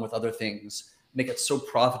model, along with other things, make it so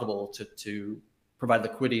profitable to provide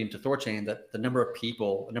liquidity into Thorchain that the number of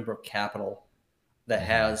people, the number of capital that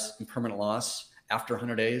has impermanent loss after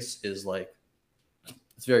 100 days is like,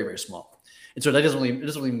 it's very, very small. And so it doesn't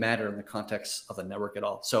really matter in the context of the network at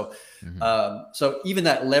all. So, so even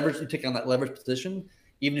that leverage, you take on that leverage position,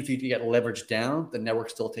 even if you get leveraged down, the network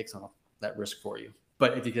still takes on that risk for you.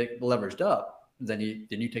 But if you get leveraged up, then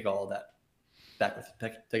you take all of that back with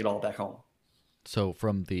take it all back home. So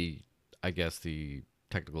from the, I guess, the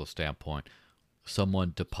technical standpoint,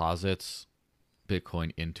 someone deposits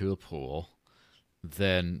Bitcoin into a pool,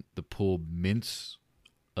 then the pool mints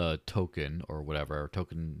a token or whatever,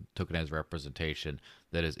 tokenized representation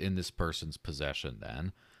that is in this person's possession,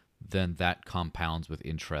 then that compounds with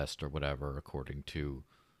interest or whatever according to,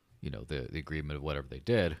 the agreement of whatever they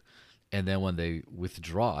did. And then when they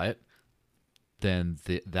withdraw it, then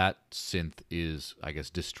that synth is, I guess,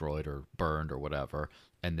 destroyed or burned or whatever,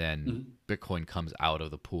 and then Bitcoin comes out of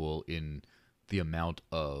the pool in the amount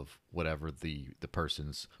of whatever the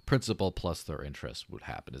person's principal plus their interest would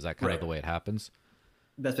happen. Is that kind of the way it happens?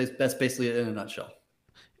 That's basically it in a nutshell.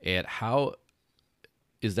 And how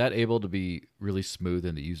is that able to be really smooth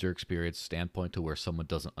in the user experience standpoint to where someone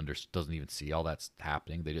doesn't even see all that's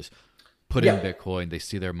happening? They just put in Bitcoin, they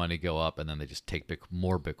see their money go up, and then they just take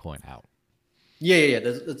more Bitcoin out. Yeah.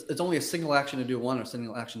 It's only a single action to do one or a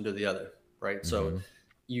single action to do the other, right? So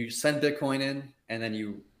you send Bitcoin in and then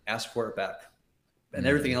you ask for it back. And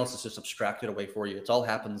everything else is just abstracted away for you. It all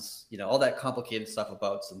happens, all that complicated stuff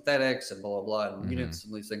about synthetics and blah, blah, blah, and units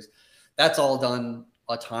and these things. That's all done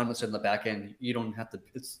autonomously in the back end. You don't have to,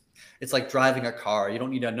 it's like driving a car. You don't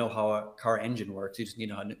need to know how a car engine works. You just need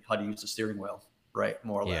to know how to use the steering wheel, right?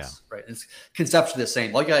 More or less, right? It's conceptually the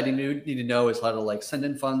same. All you need to know is how to send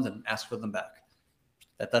in funds and ask for them back.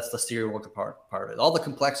 That's the steering wheel part of it. All the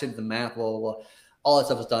complexity, the math, blah, blah, blah, all that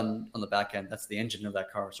stuff is done on the back end. That's the engine of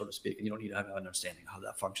that car, so to speak. And you don't need to have an understanding of how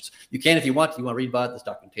that functions. You can if you want. You want to read about it. There's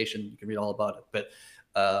documentation. You can read all about it.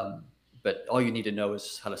 But all you need to know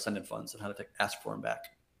is how to send in funds and how to ask for them back.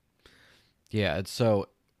 Yeah. And so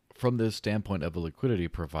from the standpoint of a liquidity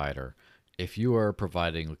provider, if you are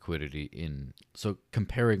providing liquidity so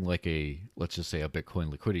comparing let's just say a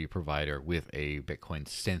Bitcoin liquidity provider with a Bitcoin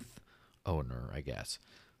synth owner, I guess,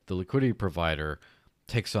 the liquidity provider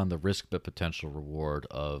takes on the risk but potential reward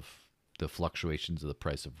of the fluctuations of the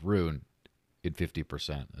price of Rune in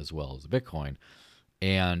 50% as well as Bitcoin.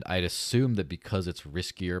 And I'd assume that because it's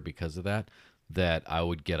riskier because of that I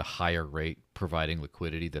would get a higher rate providing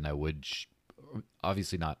liquidity than I would,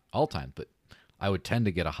 obviously not all time, but I would tend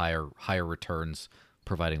to get a higher returns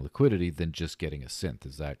providing liquidity than just getting a synth.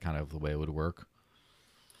 Is that kind of the way it would work?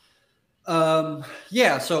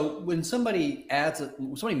 Yeah. So when somebody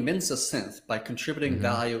mints a synth by contributing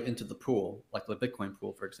value into the pool, like the Bitcoin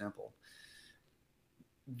pool, for example,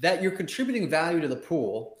 that you're contributing value to the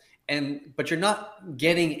pool, but you're not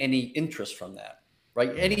getting any interest from that,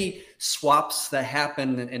 right? Any swaps that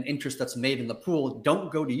happen and interest that's made in the pool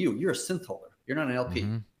don't go to you. You're a synth holder. You're not an LP.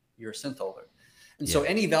 You're a synth holder. And so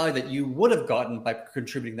any value that you would have gotten by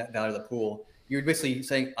contributing that value to the pool, you're basically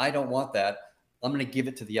saying, I don't want that. I'm going to give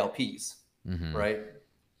it to the LPs, right?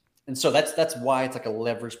 And so that's why it's like a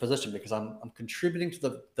leveraged position, because I'm contributing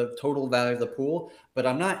to the total value of the pool, but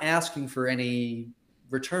I'm not asking for any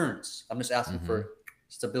returns. I'm just asking Mm-hmm. for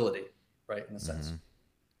stability, right? In a Mm-hmm. sense.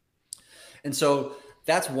 And so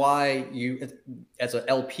that's why you, as an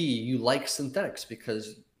LP, you like synthetics,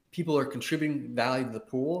 because people are contributing value to the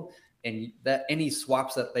pool, and that any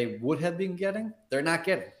swaps that they would have been getting, they're not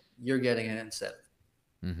getting. You're getting it instead.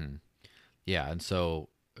 Mm-hmm. Yeah, and so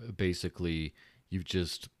basically, you've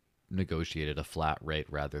just negotiated a flat rate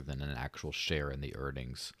rather than an actual share in the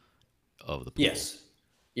earnings of the pool. Yes.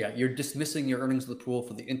 Yeah, you're dismissing your earnings of the pool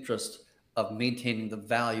for the interest of maintaining the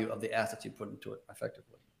value of the assets you put into it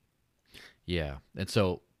effectively. Yeah, and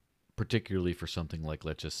so particularly for something like,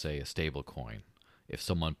 let's just say, a stable coin, if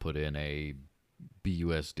someone put in a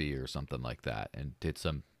BUSD or something like that and did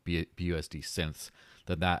some BUSD synths,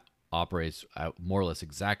 then that operates out more or less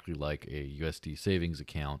exactly like a USD savings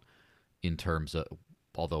account in terms of,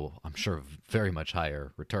 although I'm sure very much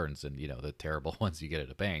higher returns than the terrible ones you get at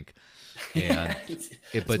a bank, and it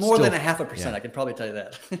It's but more than still, a half a percent. yeah, I can probably tell you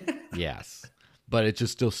that. yes, but it's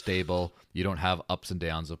just still stable. You don't have ups and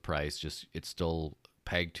downs of price. Just it's still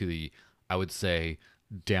pegged to the, I would say,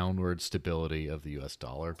 downward stability of the U.S.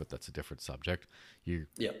 dollar, but that's a different subject. You're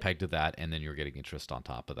Yeah. pegged to that, and then you're getting interest on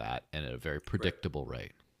top of that, and at a very Right. predictable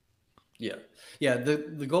rate. Yeah. Yeah.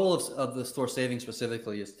 The goal of the store savings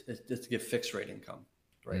specifically is to give fixed rate income,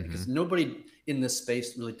 right? Mm-hmm. Because nobody in this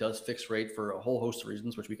space really does fixed rate for a whole host of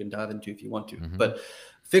reasons, which we can dive into if you want to. Mm-hmm. But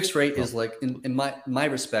fixed rate Well, is like, in my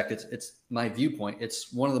respect, it's my viewpoint.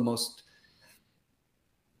 It's one of the most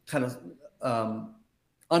kind of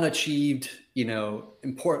unachieved,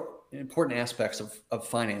 important aspects of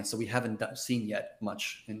finance that we haven't seen yet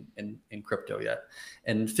much in crypto yet.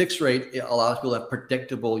 And fixed rate, it allows people to have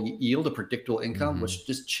predictable yield, a predictable income, mm-hmm. which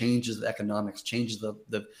just changes the economics, changes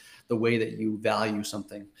the way that you value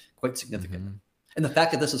something quite significantly. Mm-hmm. And the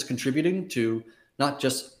fact that this is contributing to not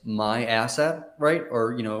just my asset, right,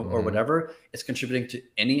 or or Mm-hmm. whatever, it's contributing to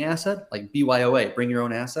any asset, like BYOA, bring your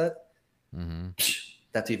own asset. Mm-hmm.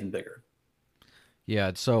 That's even bigger.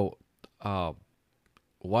 Yeah. So, uh,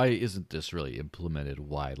 why isn't this really implemented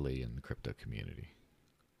widely in the crypto community?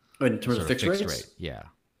 In terms of Sort of fixed fixed rate. rates, Yeah.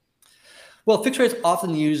 well, fixed rates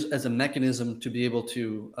often used as a mechanism to be able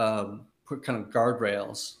to put kind of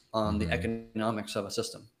guardrails on the Mm-hmm. economics of a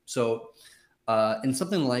system. So, in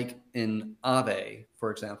something like in Aave,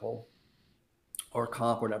 for example, or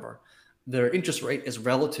Comp, whatever, their interest rate is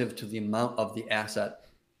relative to the amount of the asset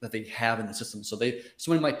that they have in the system. So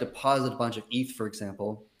someone might deposit a bunch of ETH, for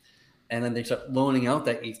example, and then they start loaning out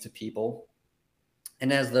that ETH to people.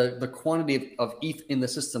 And as the quantity of ETH in the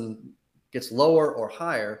system gets lower or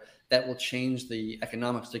higher, that will change the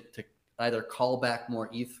economics to either call back more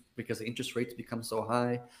ETH because the interest rates become so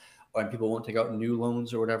high, or people won't take out new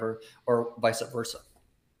loans or whatever, or vice versa,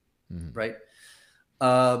 Mm-hmm. right?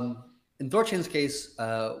 In Thorchain's case,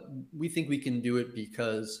 we think we can do it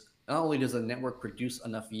because not only does the network produce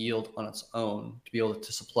enough yield on its own to be able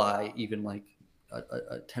to supply even like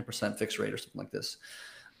a 10% fixed rate or something like this,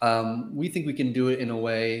 we think we can do it in a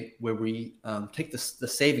way where we take the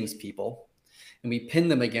savings people and we pin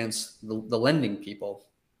them against the lending people.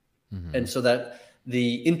 Mm-hmm. And so that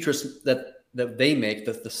the interest that they make,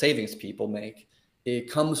 that the savings people make, it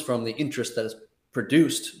comes from the interest that is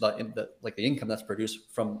produced, like the income that's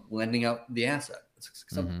produced from lending out the asset. It's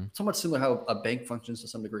Mm-hmm. somewhat similar how a bank functions to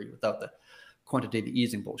some degree without the quantitative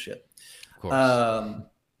easing bullshit. Of course.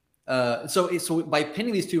 Um, so by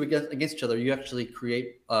pinning these two against each other, you actually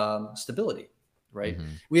create stability, right? Mm-hmm.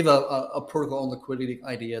 We have a protocol and liquidity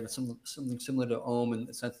idea that's something similar to Ohm in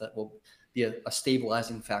the sense that will be a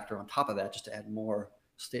stabilizing factor on top of that, just to add more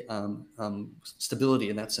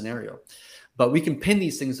stability in that scenario. But we can pin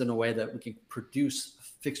these things in a way that we can produce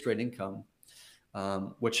fixed rate income,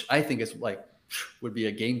 which I think would be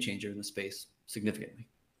a game changer in the space significantly.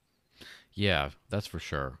 Yeah, that's for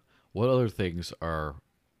sure. What other things are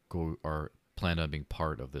planned on being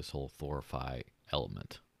part of this whole ThorFi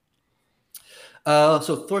element?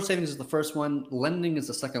 So Thor savings is the first one. Lending is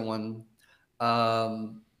the second one.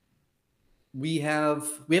 Um, we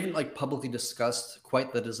haven't like publicly discussed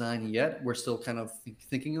quite the design yet. We're still kind of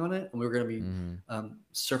thinking on it, and we're going to be Mm-hmm.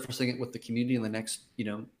 surfacing it with the community in the next,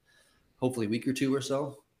 hopefully week or two or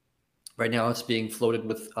so. Right now, it's being floated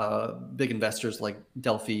with big investors like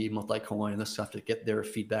Delphi, Multicoin, and this stuff to get their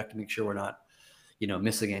feedback to make sure we're not,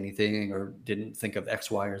 missing anything or didn't think of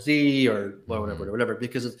X, Y, or Z or Mm-hmm. whatever.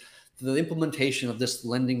 Because the implementation of this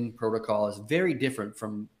lending protocol is very different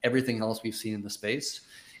from everything else we've seen in the space,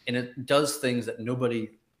 and it does things that nobody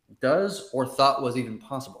does or thought was even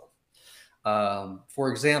possible.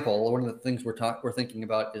 For example, one of the things we're thinking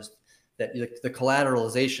about is that the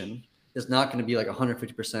collateralization is not going to be like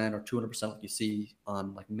 150% or 200% like you see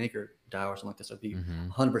on like MakerDAO or something like this. It would be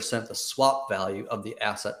 100% the swap value of the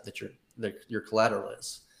asset that your collateral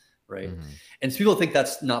is, right? And people think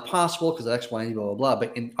that's not possible because of X, Y, and blah, blah, blah.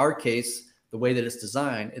 But in our case, the way that it's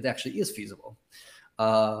designed, it actually is feasible.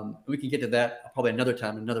 We can get to that probably another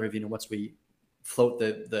time, another review, once we float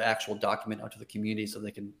the actual document out to the community so they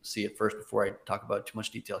can see it first before I talk about too much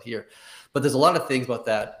detail here. But there's a lot of things about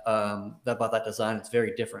that design. It's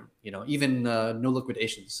very different. Even no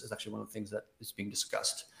liquidations is actually one of the things that is being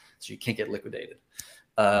discussed. So you can't get liquidated.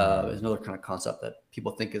 Is another kind of concept that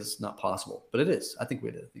people think is not possible, but it is. I think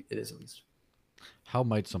it is, at least. How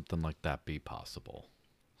might something like that be possible?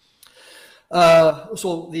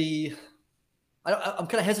 I'm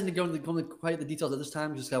kind of hesitant to go into quite the details at this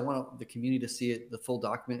time, just because I want the community to see the full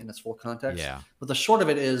document in its full context. Yeah. But the short of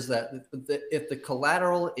it is that if the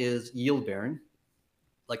collateral is yield bearing,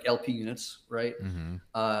 like LP units, right,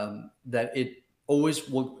 that it always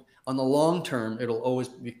will, on the long term, it'll always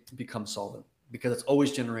become solvent because it's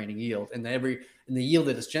always generating yield, and the yield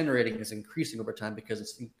that it's generating is increasing over time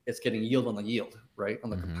because it's getting yield on the yield, right, on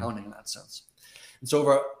the compounding in that sense. And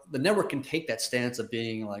so the network can take that stance of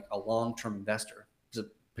being like a long-term investor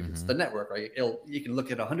because it's the network, right? You can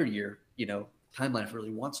look at a 100-year, timeline if it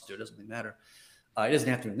really wants to. It doesn't really matter. It doesn't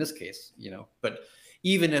have to in this case, But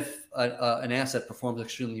even if an asset performs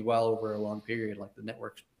extremely well over a long period, like the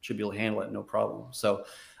network should be able to handle it, no problem. So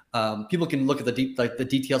people can look at the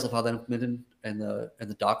details of how that implemented and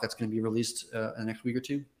the doc that's going to be released in the next week or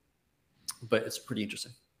two. But it's pretty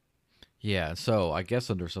interesting. Yeah. So I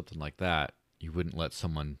guess under something like that, you wouldn't let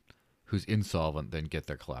someone who's insolvent then get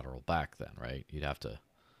their collateral back then, right? You'd have to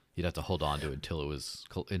hold on to it until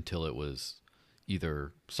it was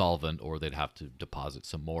either solvent, or they'd have to deposit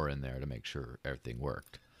some more in there to make sure everything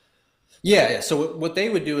worked. Yeah. So what they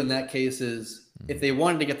would do in that case is if they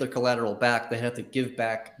wanted to get their collateral back, they had to give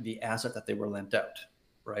back the asset that they were lent out,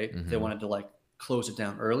 right? If they wanted to like close it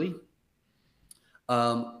down early.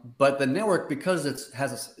 But the network, because it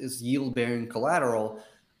has its yield bearing collateral,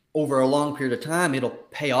 over a long period of time, it'll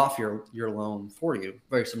pay off your loan for you,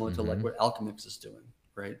 very similar to like what Alchemix is doing,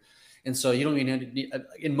 right? And so you don't even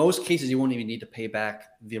in most cases, you won't even need to pay back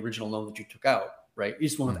the original loan that you took out, right? You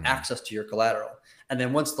just won't have access to your collateral. And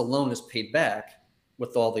then once the loan is paid back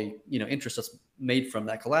with all the interest that's made from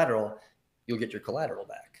that collateral, you'll get your collateral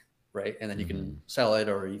back, right? And then you can sell it,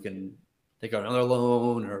 or you can take out another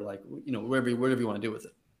loan, or like whatever you want to do with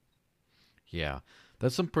it. Yeah,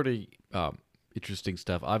 that's some pretty interesting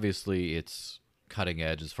stuff. Obviously, it's cutting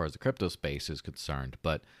edge as far as the crypto space is concerned,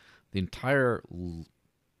 but the entire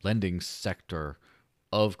lending sector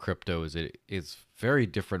of crypto is very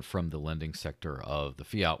different from the lending sector of the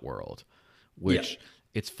fiat world, which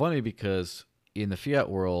it's funny because in the fiat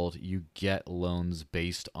world, you get loans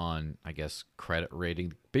based on, I guess, credit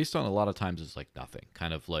rating. Based on a lot of times it's like nothing,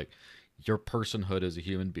 kind of like your personhood as a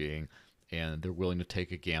human being, and they're willing to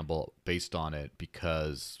take a gamble based on it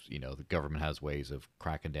because, the government has ways of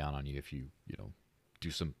cracking down on you if you, do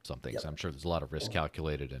some things. I'm sure there's a lot of risk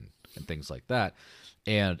calculated and things like that.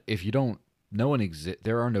 And if you don't,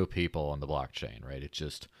 there are no people on the blockchain, right? It's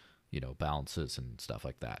just, balances and stuff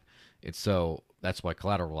like that. And so that's why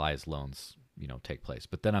collateralized loans, take place.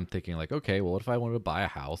 But then I'm thinking like, okay, well, what if I wanted to buy a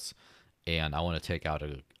house and I want to take out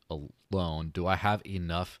a loan? Do I have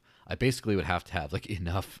enough? I basically would have to have like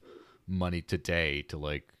enough money today to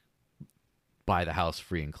like buy the house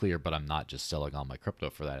free and clear, but I'm not just selling all my crypto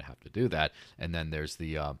for that. I have to do that. And then there's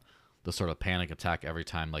the sort of panic attack every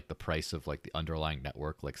time like the price of like the underlying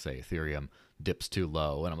network, like say Ethereum, dips too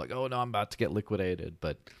low, and I'm like, oh no, I'm about to get liquidated.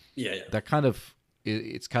 But that kind of,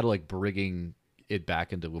 it's kind of like bringing it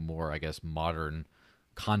back into a more, I guess, modern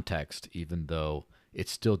context, even though it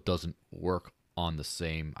still doesn't work on the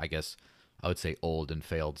same, I guess I would say, old and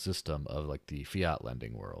failed system of like the fiat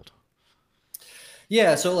lending world.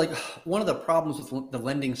 Yeah, so like one of the problems with the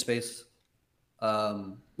lending space,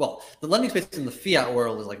 the lending space in the fiat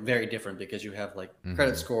world is like very different because you have like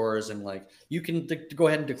credit scores, and like you can go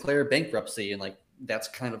ahead and declare bankruptcy, and like that's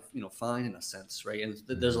kind of fine in a sense, right? And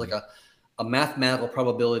there's like a mathematical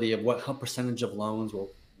probability of how percentage of loans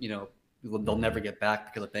will they'll never get back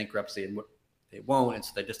because of bankruptcy, and what they won't, and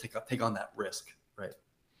so they just take on that risk, right?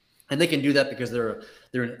 And they can do that because they're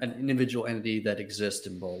an individual entity that exists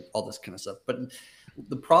and all this kind of stuff. But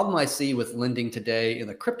the problem I see with lending today in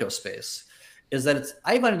the crypto space is that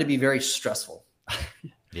I find it to be very stressful.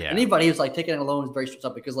 Yeah. Anybody who's like taking a loan is very stressed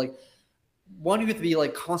out because like one, you have to be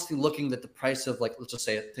like constantly looking at the price of like, let's just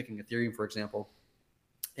say taking Ethereum, for example.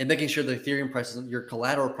 and making sure the Ethereum prices, your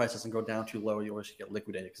collateral price doesn't go down too low, you always get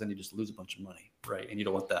liquidated, because then you just lose a bunch of money, right? And you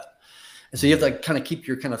don't want that. And so you have to kind of keep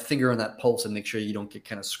your kind of finger on that pulse and make sure you don't get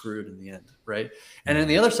kind of screwed in the end, right? And in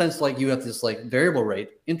the other sense, like you have this like variable rate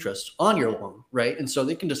interest on your loan, right? And so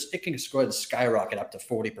it can just go ahead and skyrocket up to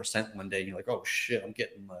 40% one day. And you're like, oh shit, I'm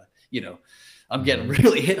getting I'm getting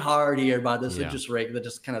really hit hard here by this interest rate that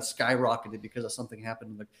just kind of skyrocketed because of something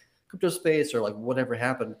happened in the crypto space or like whatever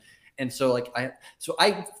happened. And so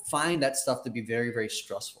I find that stuff to be very, very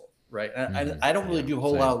stressful, right? I don't really do a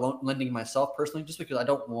whole lot of lending myself personally, just because I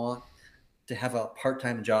don't want to have a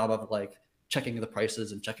part-time job of like checking the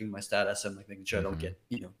prices and checking my status and like making sure I don't get,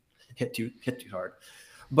 hit too hard.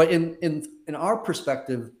 But in our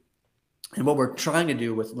perspective, and what we're trying to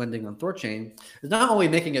do with lending on Thorchain is not only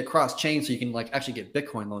making it cross-chain so you can like actually get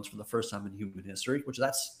Bitcoin loans for the first time in human history, which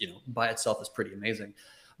that's, by itself is pretty amazing,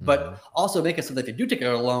 but also make it so that if you do take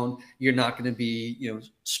out a loan, you're not going to be,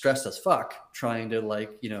 stressed as fuck trying to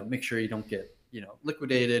like, make sure you don't get,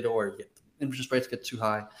 liquidated or interest rates get too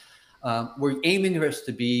high. We're aiming for us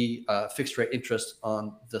to be fixed rate interest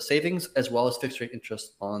on the savings as well as fixed rate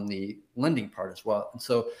interest on the lending part as well. And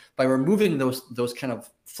so by removing those kind of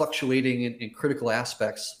fluctuating and critical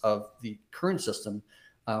aspects of the current system,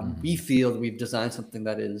 we feel that we've designed something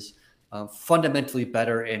that is fundamentally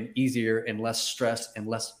better and easier and less stress and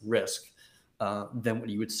less risk than what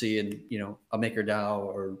you would see in a MakerDAO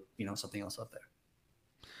or something else out there.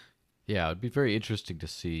 Yeah, it'd be very interesting to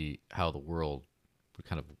see how the world would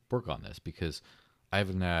kind of work on this, because I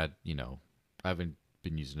haven't been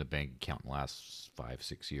using a bank account in the last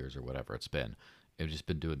 5-6 years or whatever it's been. I've just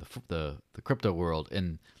been doing the crypto world,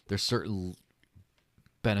 and there's certain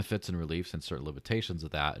benefits and reliefs and certain limitations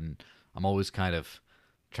of that, and I'm always kind of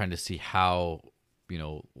trying to see how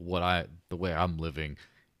the way I'm living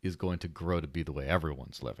is going to grow to be the way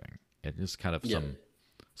everyone's living, and just kind of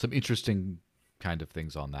some interesting kind of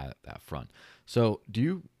things on that front. So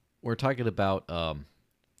we're talking about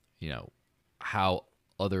how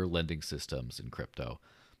other lending systems in crypto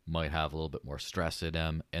might have a little bit more stress in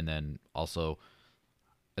them, and then also,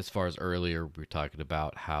 as far as earlier, we were talking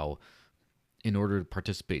about how in order to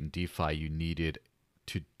participate in DeFi, you needed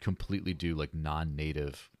to completely do like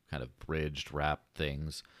non-native kind of bridged wrap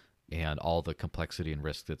things and all the complexity and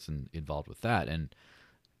risk that's involved with that. And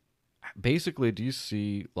basically, do you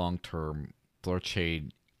see long-term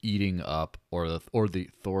Thorchain eating up, or the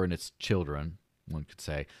Thor and its children, one could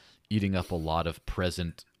say, eating up a lot of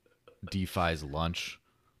present DeFi's lunch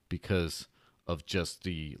because of just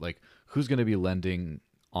the who's going to be lending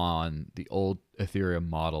on the old Ethereum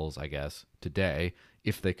models, I guess, today,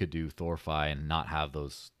 if they could do ThorFi and not have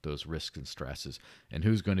those risks and stresses, and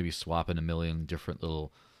who's going to be swapping a million different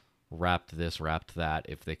little wrapped this, wrapped that,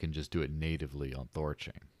 if they can just do it natively on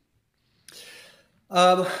Thorchain?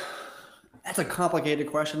 That's a complicated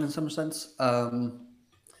question in some sense.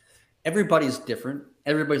 Everybody's different.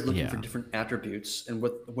 Everybody's looking for different attributes and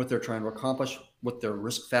what they're trying to accomplish, what their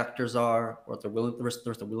risk factors are, what they're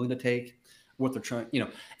willing to take, what they're trying,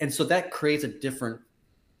 and so that creates a different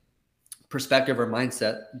perspective or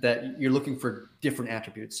mindset that you're looking for different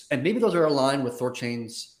attributes, and maybe those are aligned with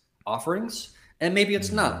Thorchain's offerings, and maybe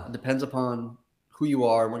it's not. It depends upon who you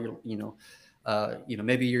are, what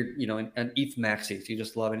maybe you're an ETH maxi, so you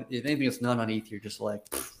just love it. If anything that's not on ETH, you're just like,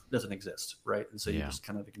 doesn't exist, right? And so you just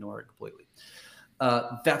kind of ignore it completely.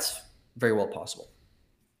 That's very well possible.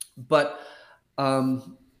 But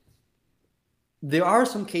there are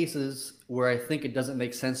some cases where I think it doesn't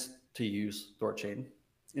make sense to use Thorchain.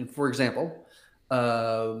 And for example,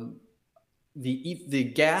 the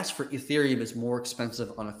gas for Ethereum is more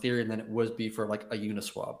expensive on Ethereum than it would be for like a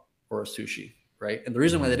Uniswap or a Sushi, right? And the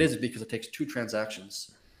reason why that is because it takes 2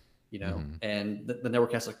 transactions, and the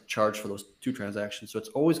network has to charge for those 2 transactions. So it's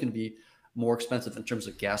always going to be more expensive in terms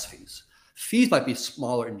of gas fees. Fees might be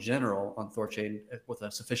smaller in general on Thorchain with a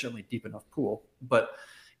sufficiently deep enough pool. But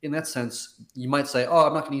in that sense, you might say, oh,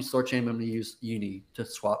 I'm not going to use Thorchain, I'm going to use Uni to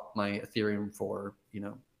swap my Ethereum for,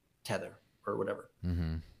 Tether or whatever.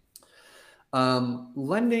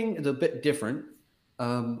 Lending is a bit different.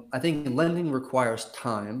 I think lending requires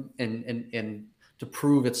time and to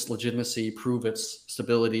prove its legitimacy, prove its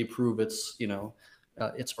stability, prove its,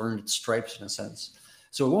 it's earned its stripes in a sense.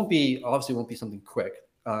 So it obviously won't be something quick.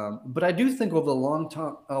 But I do think over the long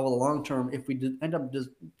term, if we did end up just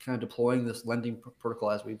kind of deploying this lending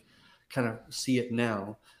protocol as we kind of see it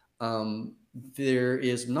now, there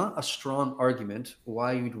is not a strong argument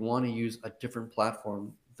why you'd want to use a different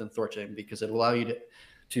platform than Thorchain, because it'll allow you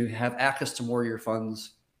to have access to more of your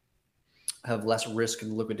funds, have less risk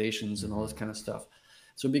and liquidations and all this kind of stuff.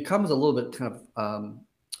 So it becomes a little bit kind of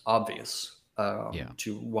obvious. Yeah.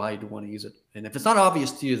 to why you want to use it. And if it's not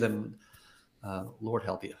obvious to you, then Lord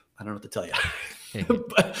help you. I don't know what to tell you.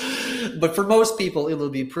 but for most people, it'll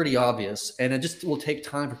be pretty obvious, and it just will take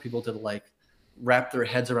time for people to like wrap their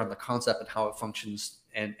heads around the concept and how it functions,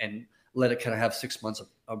 and let it kind of have 6 months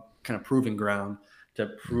of kind of proving ground to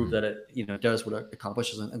prove that it does what it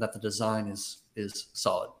accomplishes, and that the design is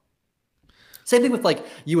solid. Same thing with like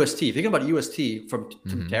UST. If you think about UST from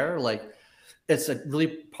Terra, like it's a really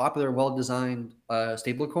popular, well-designed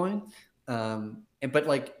stablecoin, but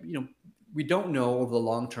like we don't know over the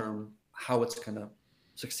long term how it's going to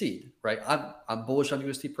succeed, right? I'm bullish on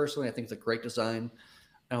UST personally. I think it's a great design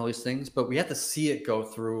and all these things, but we have to see it go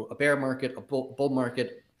through a bear market, a bull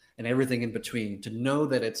market, and everything in between to know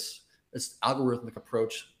that its algorithmic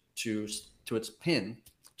approach to its pin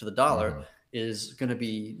to the dollar is going to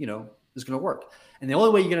be is going to work. And the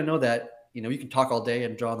only way you're going to know that, you can talk all day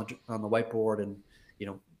and draw on the whiteboard and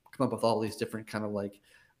come up with all these different kind of like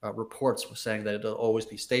reports saying that it'll always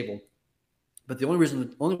be stable. But the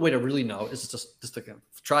only way to really know is just to kind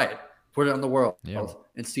of try it, put it on the world,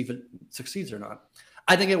 and see if it succeeds or not.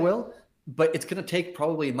 I think it will, but it's going to take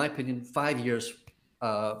probably, in my opinion, 5 years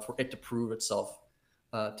for it to prove itself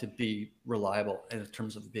to be reliable in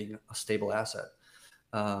terms of being a stable asset.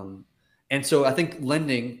 And so I think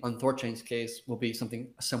lending on Thorchain's case will be something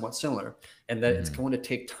somewhat similar, and that it's going to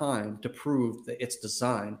take time to prove that its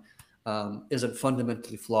design isn't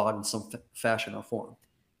fundamentally flawed in some fashion or form.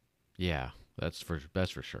 Yeah, that's for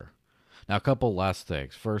sure. Now, a couple last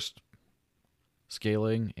things. First,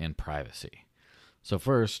 scaling and privacy. So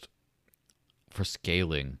first, for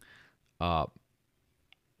scaling,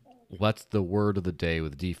 what's the word of the day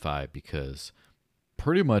with DeFi? Because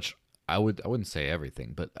pretty much, I wouldn't say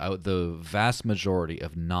everything, but the vast majority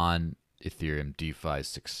of non-Ethereum DeFi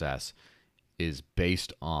success is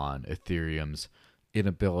based on Ethereum's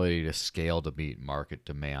inability to scale to meet market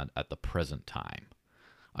demand at the present time.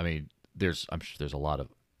 I mean, I'm sure there's a lot of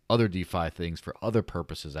other DeFi things for other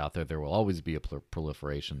purposes out there. There will always be a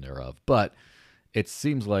proliferation thereof, but it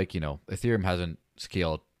seems like Ethereum hasn't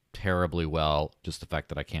scaled terribly well. Just the fact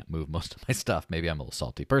that I can't move most of my stuff. Maybe I'm a little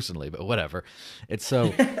salty personally, but whatever. It's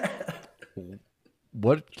so.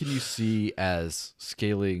 What can you see as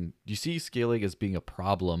scaling? Do you see scaling as being a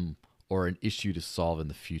problem or an issue to solve in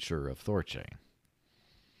the future of Thorchain?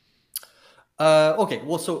 Okay,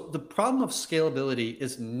 well, so the problem of scalability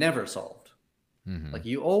is never solved. Like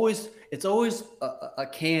it's always a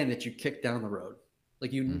can that you kick down the road.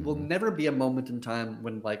 Like will never be a moment in time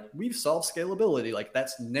when like we've solved scalability. Like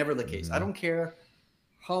that's never the case. I don't care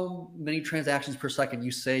how many transactions per second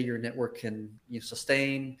you say your network can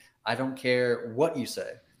sustain. I don't care what you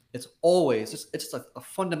say. It's always it's just a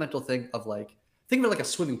fundamental thing of like, think of it like a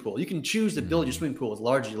swimming pool. You can choose to build your swimming pool as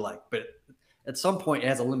large as you like, but at some point it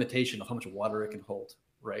has a limitation of how much water it can hold,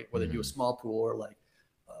 right? Whether you do a small pool or like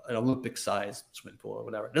an Olympic sized swimming pool or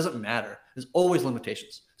whatever, it doesn't matter. There's always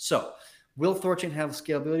limitations. So will Thorchain have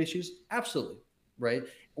scalability issues? Absolutely, right?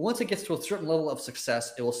 Once it gets to a certain level of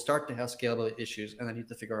success, it will start to have scalability issues, and then you have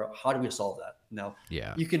to figure out how do we solve that. Now,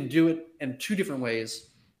 you can do it in two different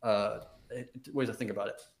ways, ways to think about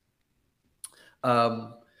it.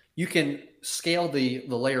 You can scale the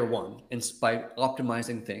layer one by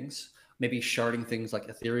optimizing things, maybe sharding things like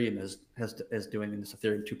Ethereum is doing in this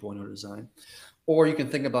Ethereum 2.0 design. Or you can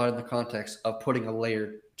think about it in the context of putting a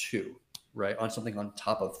layer two, right, on something on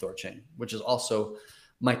top of Thorchain, which is also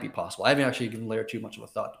might be possible. I haven't actually given layer two much of a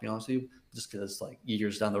thought, to be honest with you, just because it's like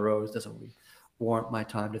years down the road. It doesn't really warrant my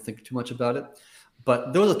time to think too much about it.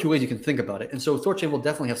 But those are two ways you can think about it. And so Thorchain will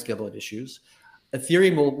definitely have scalability issues.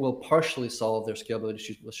 Ethereum will partially solve their scalability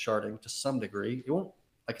issues with sharding to some degree. It won't,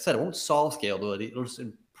 like I said, it won't solve scalability. It'll just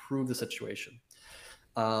improve the situation.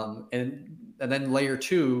 And then layer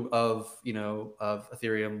two of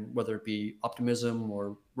Ethereum, whether it be optimism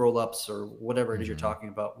or rollups or whatever it is you're talking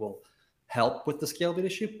about, will help with the scalability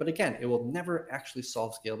issue. But again, it will never actually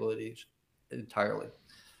solve scalability entirely.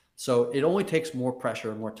 So it only takes more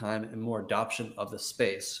pressure and more time and more adoption of the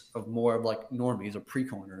space of more of like normies or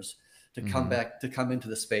pre-coiners to come into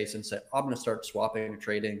the space and say, I'm going to start swapping,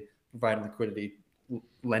 trading, providing liquidity,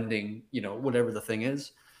 lending, whatever the thing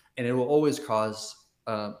is. And it will always cause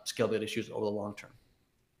scalability issues over the long term.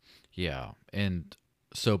 Yeah. And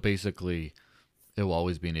so basically it will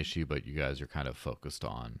always be an issue, but you guys are kind of focused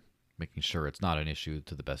on making sure it's not an issue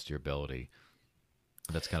to the best of your ability.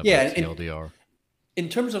 That's kind of like TLDR. In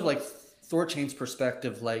terms of like Thorchain's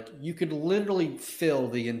perspective, like you could literally fill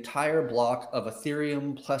the entire block of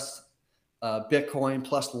Ethereum plus Bitcoin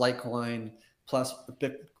plus Litecoin plus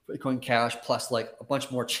Bitcoin Cash plus like a bunch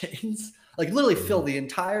more chains, like literally fill the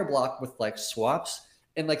entire block with like swaps,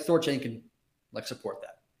 and like Thorchain can like support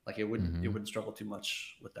that. Like it Hmm. wouldn't struggle too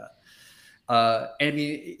much with that. And I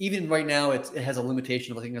mean, even right now, it has a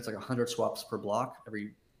limitation of I think it's like 100 swaps per block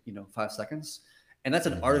every 5 seconds, and that's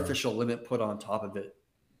an Hmm. artificial limit put on top of it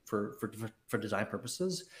for design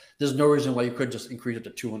purposes. There's no reason why you couldn't just increase it to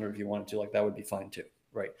 200 if you wanted to. Like that would be fine too,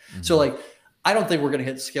 right? So Hmm. like I don't think we're going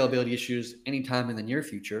to hit scalability issues anytime in the near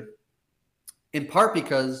future. In part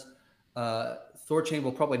because Thorchain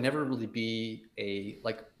will probably never really be a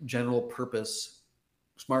like general purpose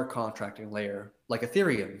smart contracting layer like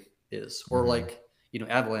Ethereum is, or Hmm. like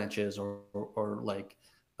Avalanche is, or like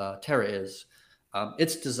Terra is.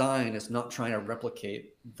 Its design is not trying to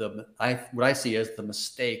replicate what I see as the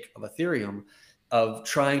mistake of Ethereum of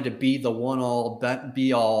trying to be the one all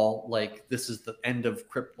be all, like this is the end of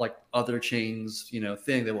crypt, like other chains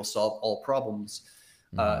thing that will solve all problems.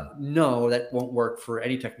 Hmm. No, that won't work for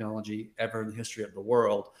any technology ever in the history of the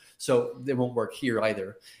world. So it won't work here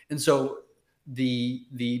either. And so the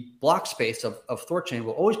block space of Thorchain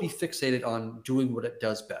will always be fixated on doing what it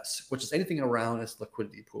does best, which is anything around its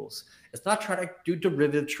liquidity pools. It's not trying to do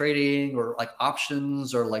derivative trading or like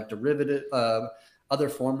options or like derivative other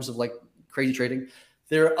forms of like crazy trading.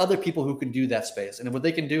 There are other people who can do that space, and what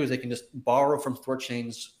they can do is they can just borrow from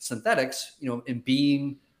Thorchain's synthetics, and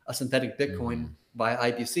beam a synthetic Bitcoin Hmm. via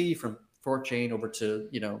IBC from Thorchain over to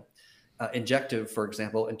Injective, for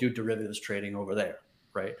example, and do derivatives trading over there,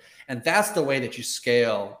 right? And that's the way that you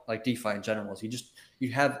scale like DeFi in general. Is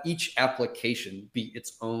you have each application be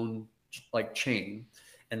its own like chain,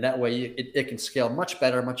 and that way it can scale much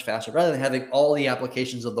better, much faster, rather than having all the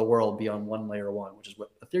applications of the world be on one layer one, which is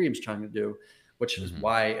what Ethereum's trying to do, which is Hmm.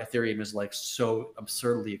 why Ethereum is like so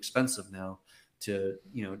absurdly expensive now to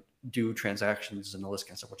do transactions and all this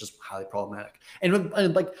kind of stuff, which is highly problematic. And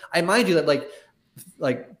like I mind you that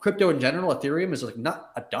like crypto in general, Ethereum is like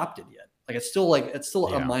not adopted yet. Like it's still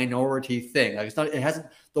a Yeah. minority thing. Like it hasn't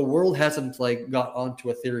the world hasn't like got onto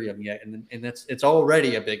Ethereum yet, and it's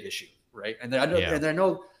already a big issue, right? Yeah. And I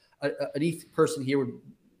know an ETH person here would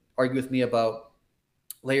argue with me about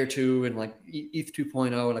layer two and like ETH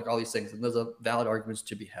 2.0 and like all these things, and those are valid arguments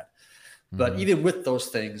to be had. But Hmm. even with those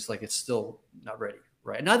things, like it's still not ready,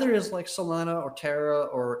 right? Neither is like Solana or Terra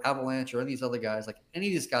or Avalanche or any of these other guys. Like any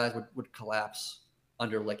of these guys would collapse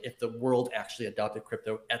under like if the world actually adopted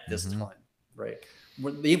crypto at this Hmm. time, right?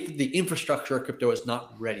 When the infrastructure of crypto is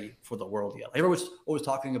not ready for the world yet. Like everyone's always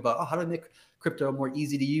talking about, oh, how do I make crypto more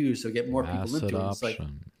easy to use so get more people Mass into it? It's like,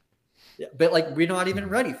 adoption. yeah, but like we're not even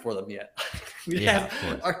Hmm. ready for them yet. we Yeah, have of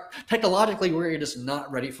course. our technologically we're just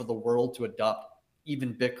not ready for the world to adopt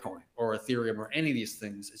even Bitcoin or Ethereum or any of these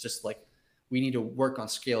things. It's just like we need to work on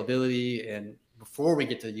scalability and before we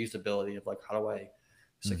get to the usability of like how do I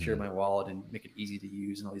secure Hmm. my wallet and make it easy to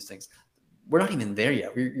use and all these things. We're not even there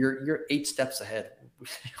yet. You're 8 steps ahead.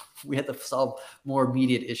 We have to solve more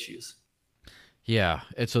immediate issues. Yeah.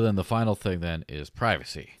 And so then the final thing then is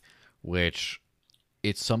privacy, which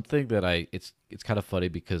it's something that it's kind of funny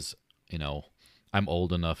because, you know, I'm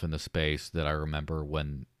old enough in the space that I remember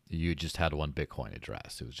when you just had one Bitcoin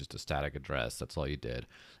address. It was just a static address. That's all you did.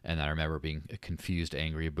 And I remember being a confused,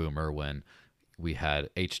 angry boomer when we had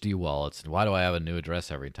HD wallets. And why do I have a new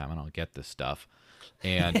address every time? I don't get this stuff.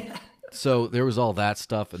 And so there was all that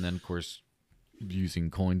stuff. And then, of course, using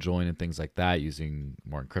CoinJoin and things like that, using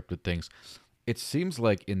more encrypted things. It seems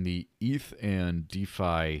like in the ETH and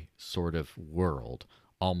DeFi sort of world,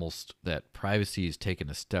 almost that privacy is taken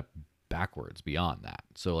a step backwards beyond that.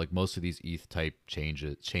 So like most of these ETH type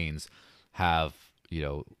chains have, you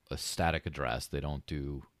know, a static address. They don't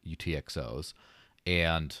do UTXOs.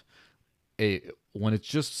 And when it's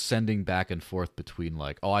just sending back and forth between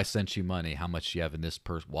like, oh, I sent you money, how much you have in this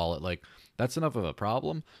wallet, like that's enough of a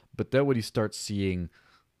problem. But then when you start seeing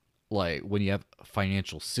like when you have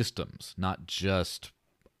financial systems, not just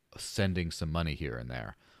sending some money here and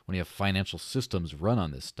there, when you have financial systems run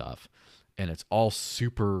on this stuff, and it's all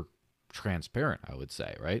super transparent, I would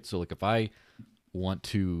say, right? So like if I want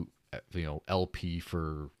to, LP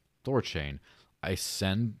for Thorchain, I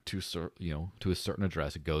send to to a certain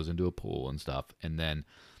address. It goes into a pool and stuff, and then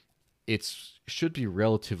it should be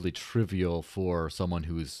relatively trivial for someone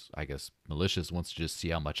who's, I guess, malicious, wants to just see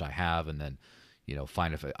how much I have, and then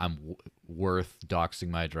find if I'm worth doxing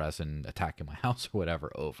my address and attacking my house or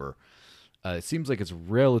whatever over. It seems like it's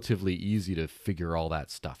relatively easy to figure all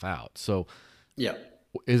that stuff out. So Yeah.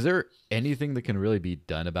 is there anything that can really be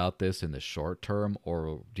done about this in the short term,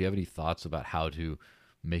 or do you have any thoughts about how to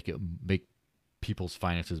make people's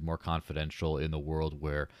finances more confidential in the world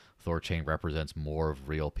where Thorchain represents more of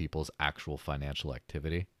real people's actual financial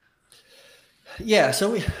activity? Yeah.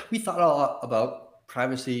 So we thought a lot about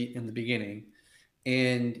privacy in the beginning.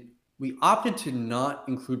 And we opted to not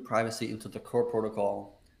include privacy into the core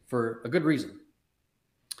protocol for a good reason.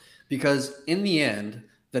 Because in the end,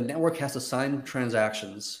 the network has to sign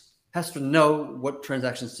transactions, has to know what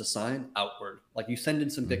transactions to sign outward. Like you send in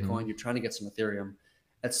some Mm-hmm. Bitcoin, you're trying to get some Ethereum.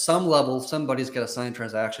 At some level, somebody's got to sign a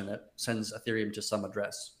transaction that sends Ethereum to some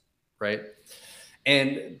address, right?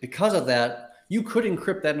 And because of that, you could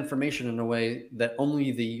encrypt that information in a way that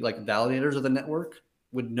only the like validators of the network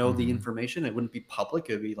would know the Mm-hmm. information. It wouldn't be public.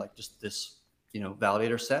 It would be like just this,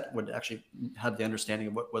 validator set would actually have the understanding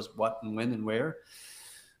of what was what and when and where.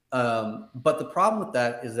 But the problem with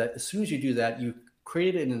that is that as soon as you do that, you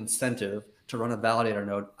created an incentive to run a validator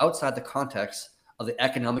node outside the context of the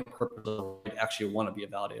economic purpose of actually want to be a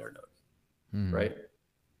validator node, Mm-hmm. right?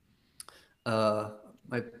 Uh,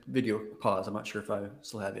 my video paused. I'm not sure if I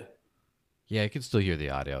still have you. Yeah, I can still hear the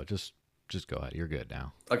audio. Just go ahead. You're good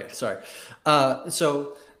now. Okay, sorry.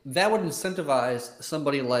 So that would incentivize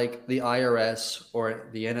somebody like the IRS or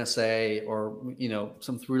the NSA or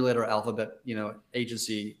some three-letter alphabet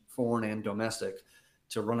agency, foreign and domestic,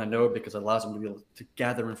 to run a node because it allows them to be able to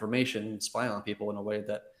gather information and spy on people in a way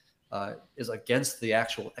that is against the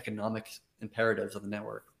actual economic imperatives of the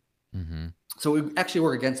network. Mm-hmm. So we actually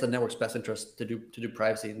work against the network's best interest to do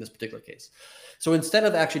privacy in this particular case. So instead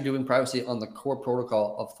of actually doing privacy on the core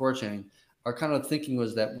protocol of Thorchain, our kind of thinking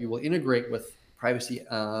was that we will integrate with privacy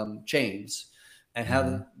chains and Mm-hmm.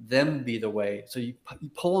 have them be the way. So you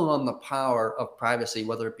pull on the power of privacy,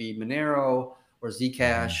 whether it be Monero or Mm-hmm.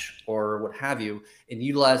 Zcash or what have you, in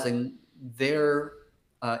utilizing their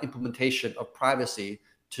implementation of privacy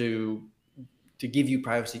to give you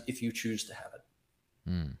privacy if you choose to have it.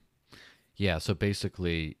 Mm. Yeah, so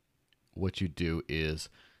basically what you do is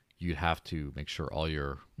you have to make sure all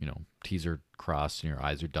your, T's are crossed and your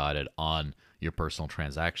I's are dotted on your personal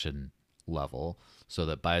transaction level so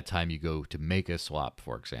that by the time you go to make a swap,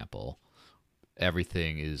 for example,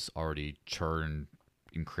 everything is already churned,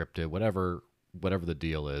 encrypted, whatever the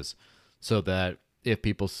deal is, so that if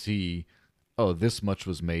people see, oh, this much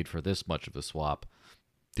was made for this much of a swap,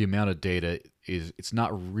 the amount of data it's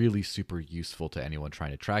not really super useful to anyone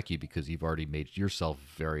trying to track you because you've already made yourself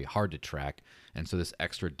very hard to track, and so this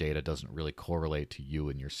extra data doesn't really correlate to you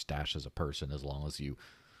and your stash as a person as long as you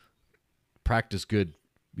practice good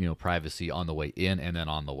privacy on the way in and then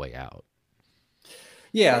on the way out.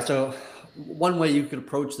 Yeah. So one way you could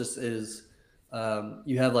approach this is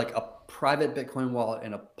you have like a private Bitcoin wallet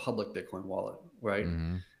and a public Bitcoin wallet, right?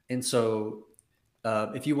 Mm-hmm. And so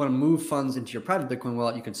if you want to move funds into your private Bitcoin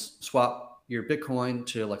wallet, you can swap your Bitcoin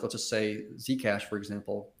to like, let's just say Zcash, for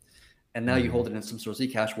example. And now you Mm-hmm. hold it in some sort of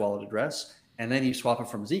Zcash wallet address. And then you swap it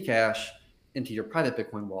from Zcash into your private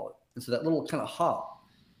Bitcoin wallet. And so that little kind of hop,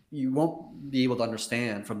 you won't be able to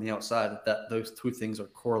understand from the outside that those two things are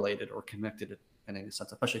correlated or connected in any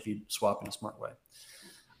sense, especially if you swap in a smart way.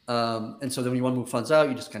 And so then when you want to move funds out,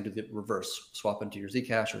 you just kind of do the reverse, swap into your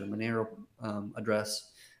Zcash or the Monero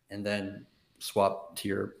address, and then swap to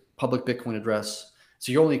your public Bitcoin address.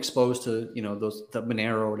 So you're only exposed to the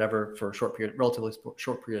Monero or whatever for a relatively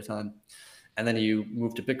short period of time, and then you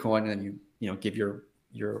move to Bitcoin, and then you give your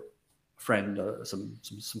friend some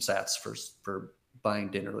Sats for buying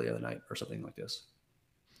dinner the other night or something like this.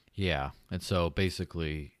 Yeah, and so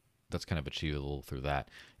basically that's kind of achievable through that.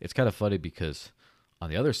 It's kind of funny because on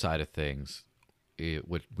the other side of things,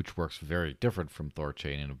 which works very different from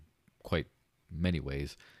Thorchain in quite many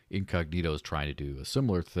ways, Incognito is trying to do a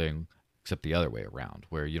similar thing, except the other way around,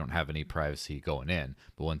 where you don't have any privacy going in,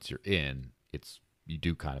 but once you're in, you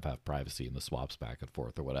do kind of have privacy in the swaps back and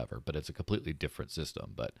forth or whatever. But it's a completely different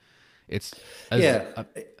system. But it's as Yeah.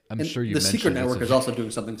 I'm sure And you the secret mentioned, it's network a is also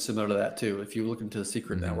doing something similar to that too. If you look into the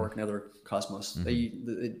secret mm-hmm, network and other Cosmos,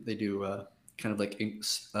 mm-hmm, they do kind of like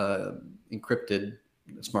encrypted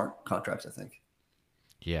smart contracts, I think.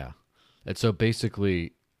 yeah, and so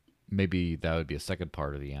basically maybe that would be a second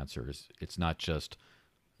part of the answer is it's not just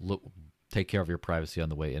look take care of your privacy on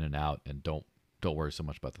the way in and out and don't worry so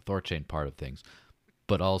much about the Thorchain part of things,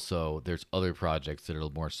 but also there's other projects that are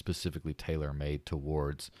more specifically tailor made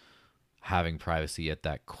towards having privacy at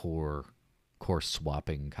that core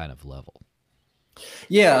swapping kind of level.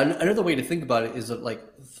 Yeah, another way to think about it is that like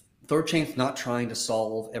third chain's not trying to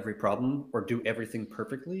solve every problem or do everything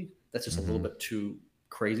perfectly. That's just a little Mm-hmm. bit too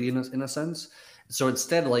crazy in a sense. So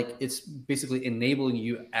instead, like it's basically enabling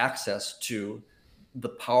you access to the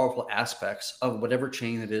powerful aspects of whatever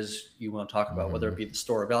chain it is you want to talk about, whether Mm-hmm. it be the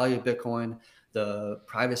store of value of Bitcoin, the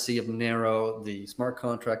privacy of Monero, the smart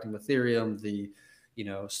contracting of Ethereum, the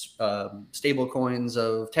stable coins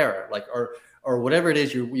of Terra, like or whatever it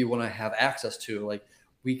is you want to have access to. Like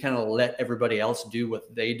we kind of let everybody else do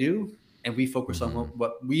what they do, and we focus on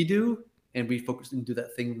what we do, and we focus and do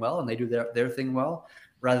that thing well, and they do their thing well,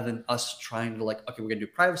 rather than us trying to like, okay, we're gonna do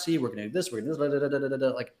privacy, we're gonna do this, we're gonna do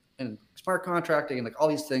this, like, and smart contracting and like all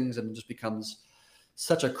these things, and it just becomes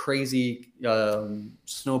such a crazy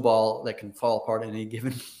snowball that can fall apart in any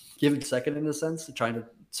given second, in a sense, trying to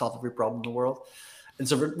solve every problem in the world. And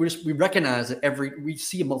so we recognize that we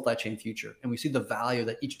see a multi-chain future, and we see the value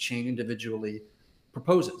that each chain individually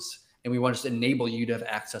proposes, and we want to just enable you to have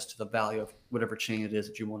access to the value of whatever chain it is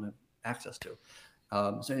that you want to access to.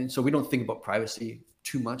 So we don't think about privacy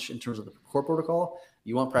too much in terms of the core protocol.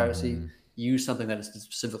 You want privacy, use something that is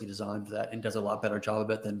specifically designed for that and does a lot better job of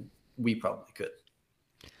it than we probably could.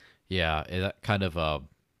 Yeah, that kind of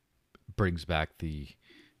brings back the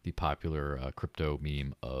popular crypto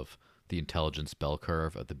meme of the intelligence bell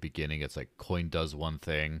curve. At the beginning, it's like coin does one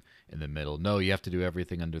thing. In the middle, no, you have to do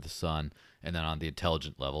everything under the sun. And then on the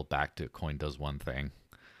intelligent level, back to coin does one thing.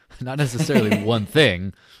 Not necessarily one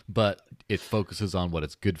thing, but it focuses on what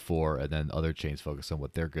it's good for, and then other chains focus on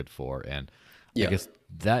what they're good for. And I guess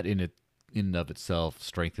that in and of itself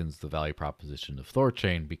strengthens the value proposition of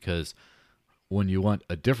THORChain, because when you want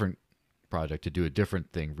a different project to do a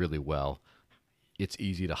different thing really well, it's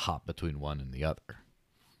easy to hop between one and the other.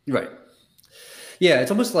 Right. Yeah,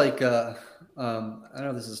 it's almost like I don't know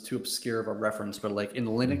if this is too obscure of a reference, but like in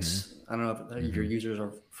Linux, I don't know if your users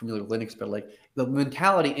are familiar with Linux, but like the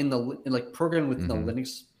mentality in like programming within the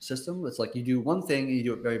Linux system, it's like you do one thing and you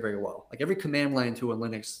do it very, very well. Like every command line to a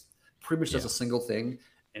Linux pretty much does a single thing,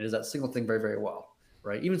 and does that single thing very, very well,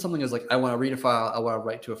 right? Even something is like, I want to read a file, I want to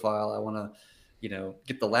write to a file, I want to,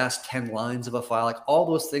 get the last 10 lines of a file. Like all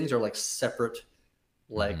those things are like separate,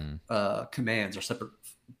 like commands or separate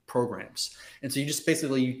programs. And so you just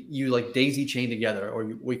basically you like daisy chain together, or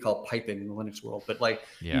we call piping in the Linux world, but like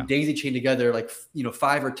you daisy chain together like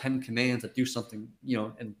 5 or 10 commands that do something,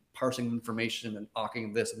 and parsing information and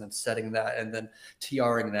awking this and then setting that and then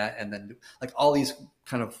TRing that, and then like all these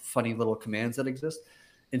kind of funny little commands that exist.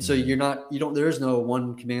 And so there is no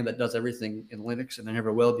one command that does everything in Linux, and there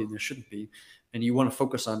never will be, and there shouldn't be. And you want to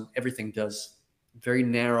focus on everything does very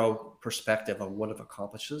narrow perspective of what it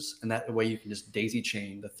accomplishes, and that way you can just daisy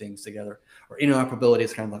chain the things together. Or interoperability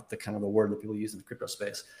is kind of like the word that people use in the crypto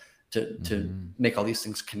space to make all these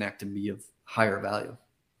things connect and be of higher value.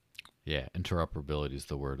 Yeah, interoperability is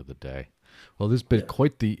the word of the day. Well, this has been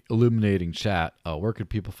quite the illuminating chat. Where could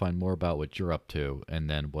people find more about what you're up to, and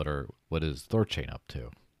then what is THORChain up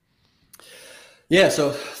to? Yeah,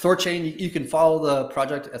 so THORChain, you can follow the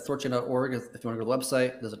project at thorchain.org if you want to go to the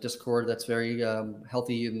website. There's a Discord that's very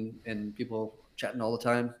healthy and people chatting all the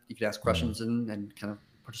time. You can ask questions and kind of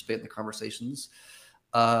participate in the conversations.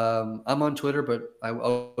 I'm on Twitter, but I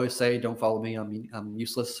always say don't follow me. I'm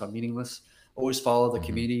useless. I'm meaningless. Always follow the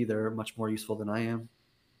community. They're much more useful than I am.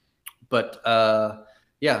 But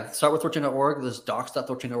start with thorchain.org. There's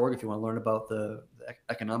docs.thorchain.org if you want to learn about the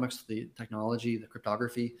economics, the technology, the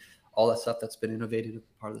cryptography, all that stuff that's been innovated as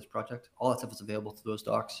part of this project. All that stuff is available through those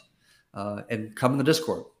docs. And come in the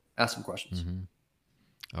Discord, ask some questions.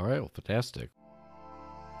 All right, well, fantastic.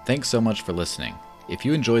 Thanks so much for listening. If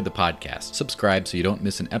you enjoyed the podcast, subscribe so you don't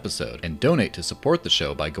miss an episode, and donate to support the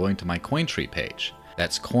show by going to my Cointree page.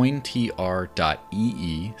 That's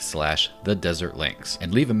cointr.ee/thedesertlinks,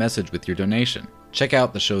 and leave a message with your donation. Check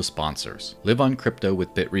out the show's sponsors. Live on Crypto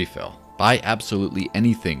with BitRefill. Buy absolutely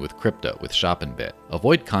anything with crypto with Shop'nBit.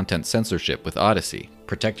 Avoid content censorship with Odyssey.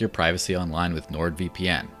 Protect your privacy online with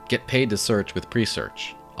NordVPN. Get paid to search with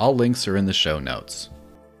Presearch. All links are in the show notes.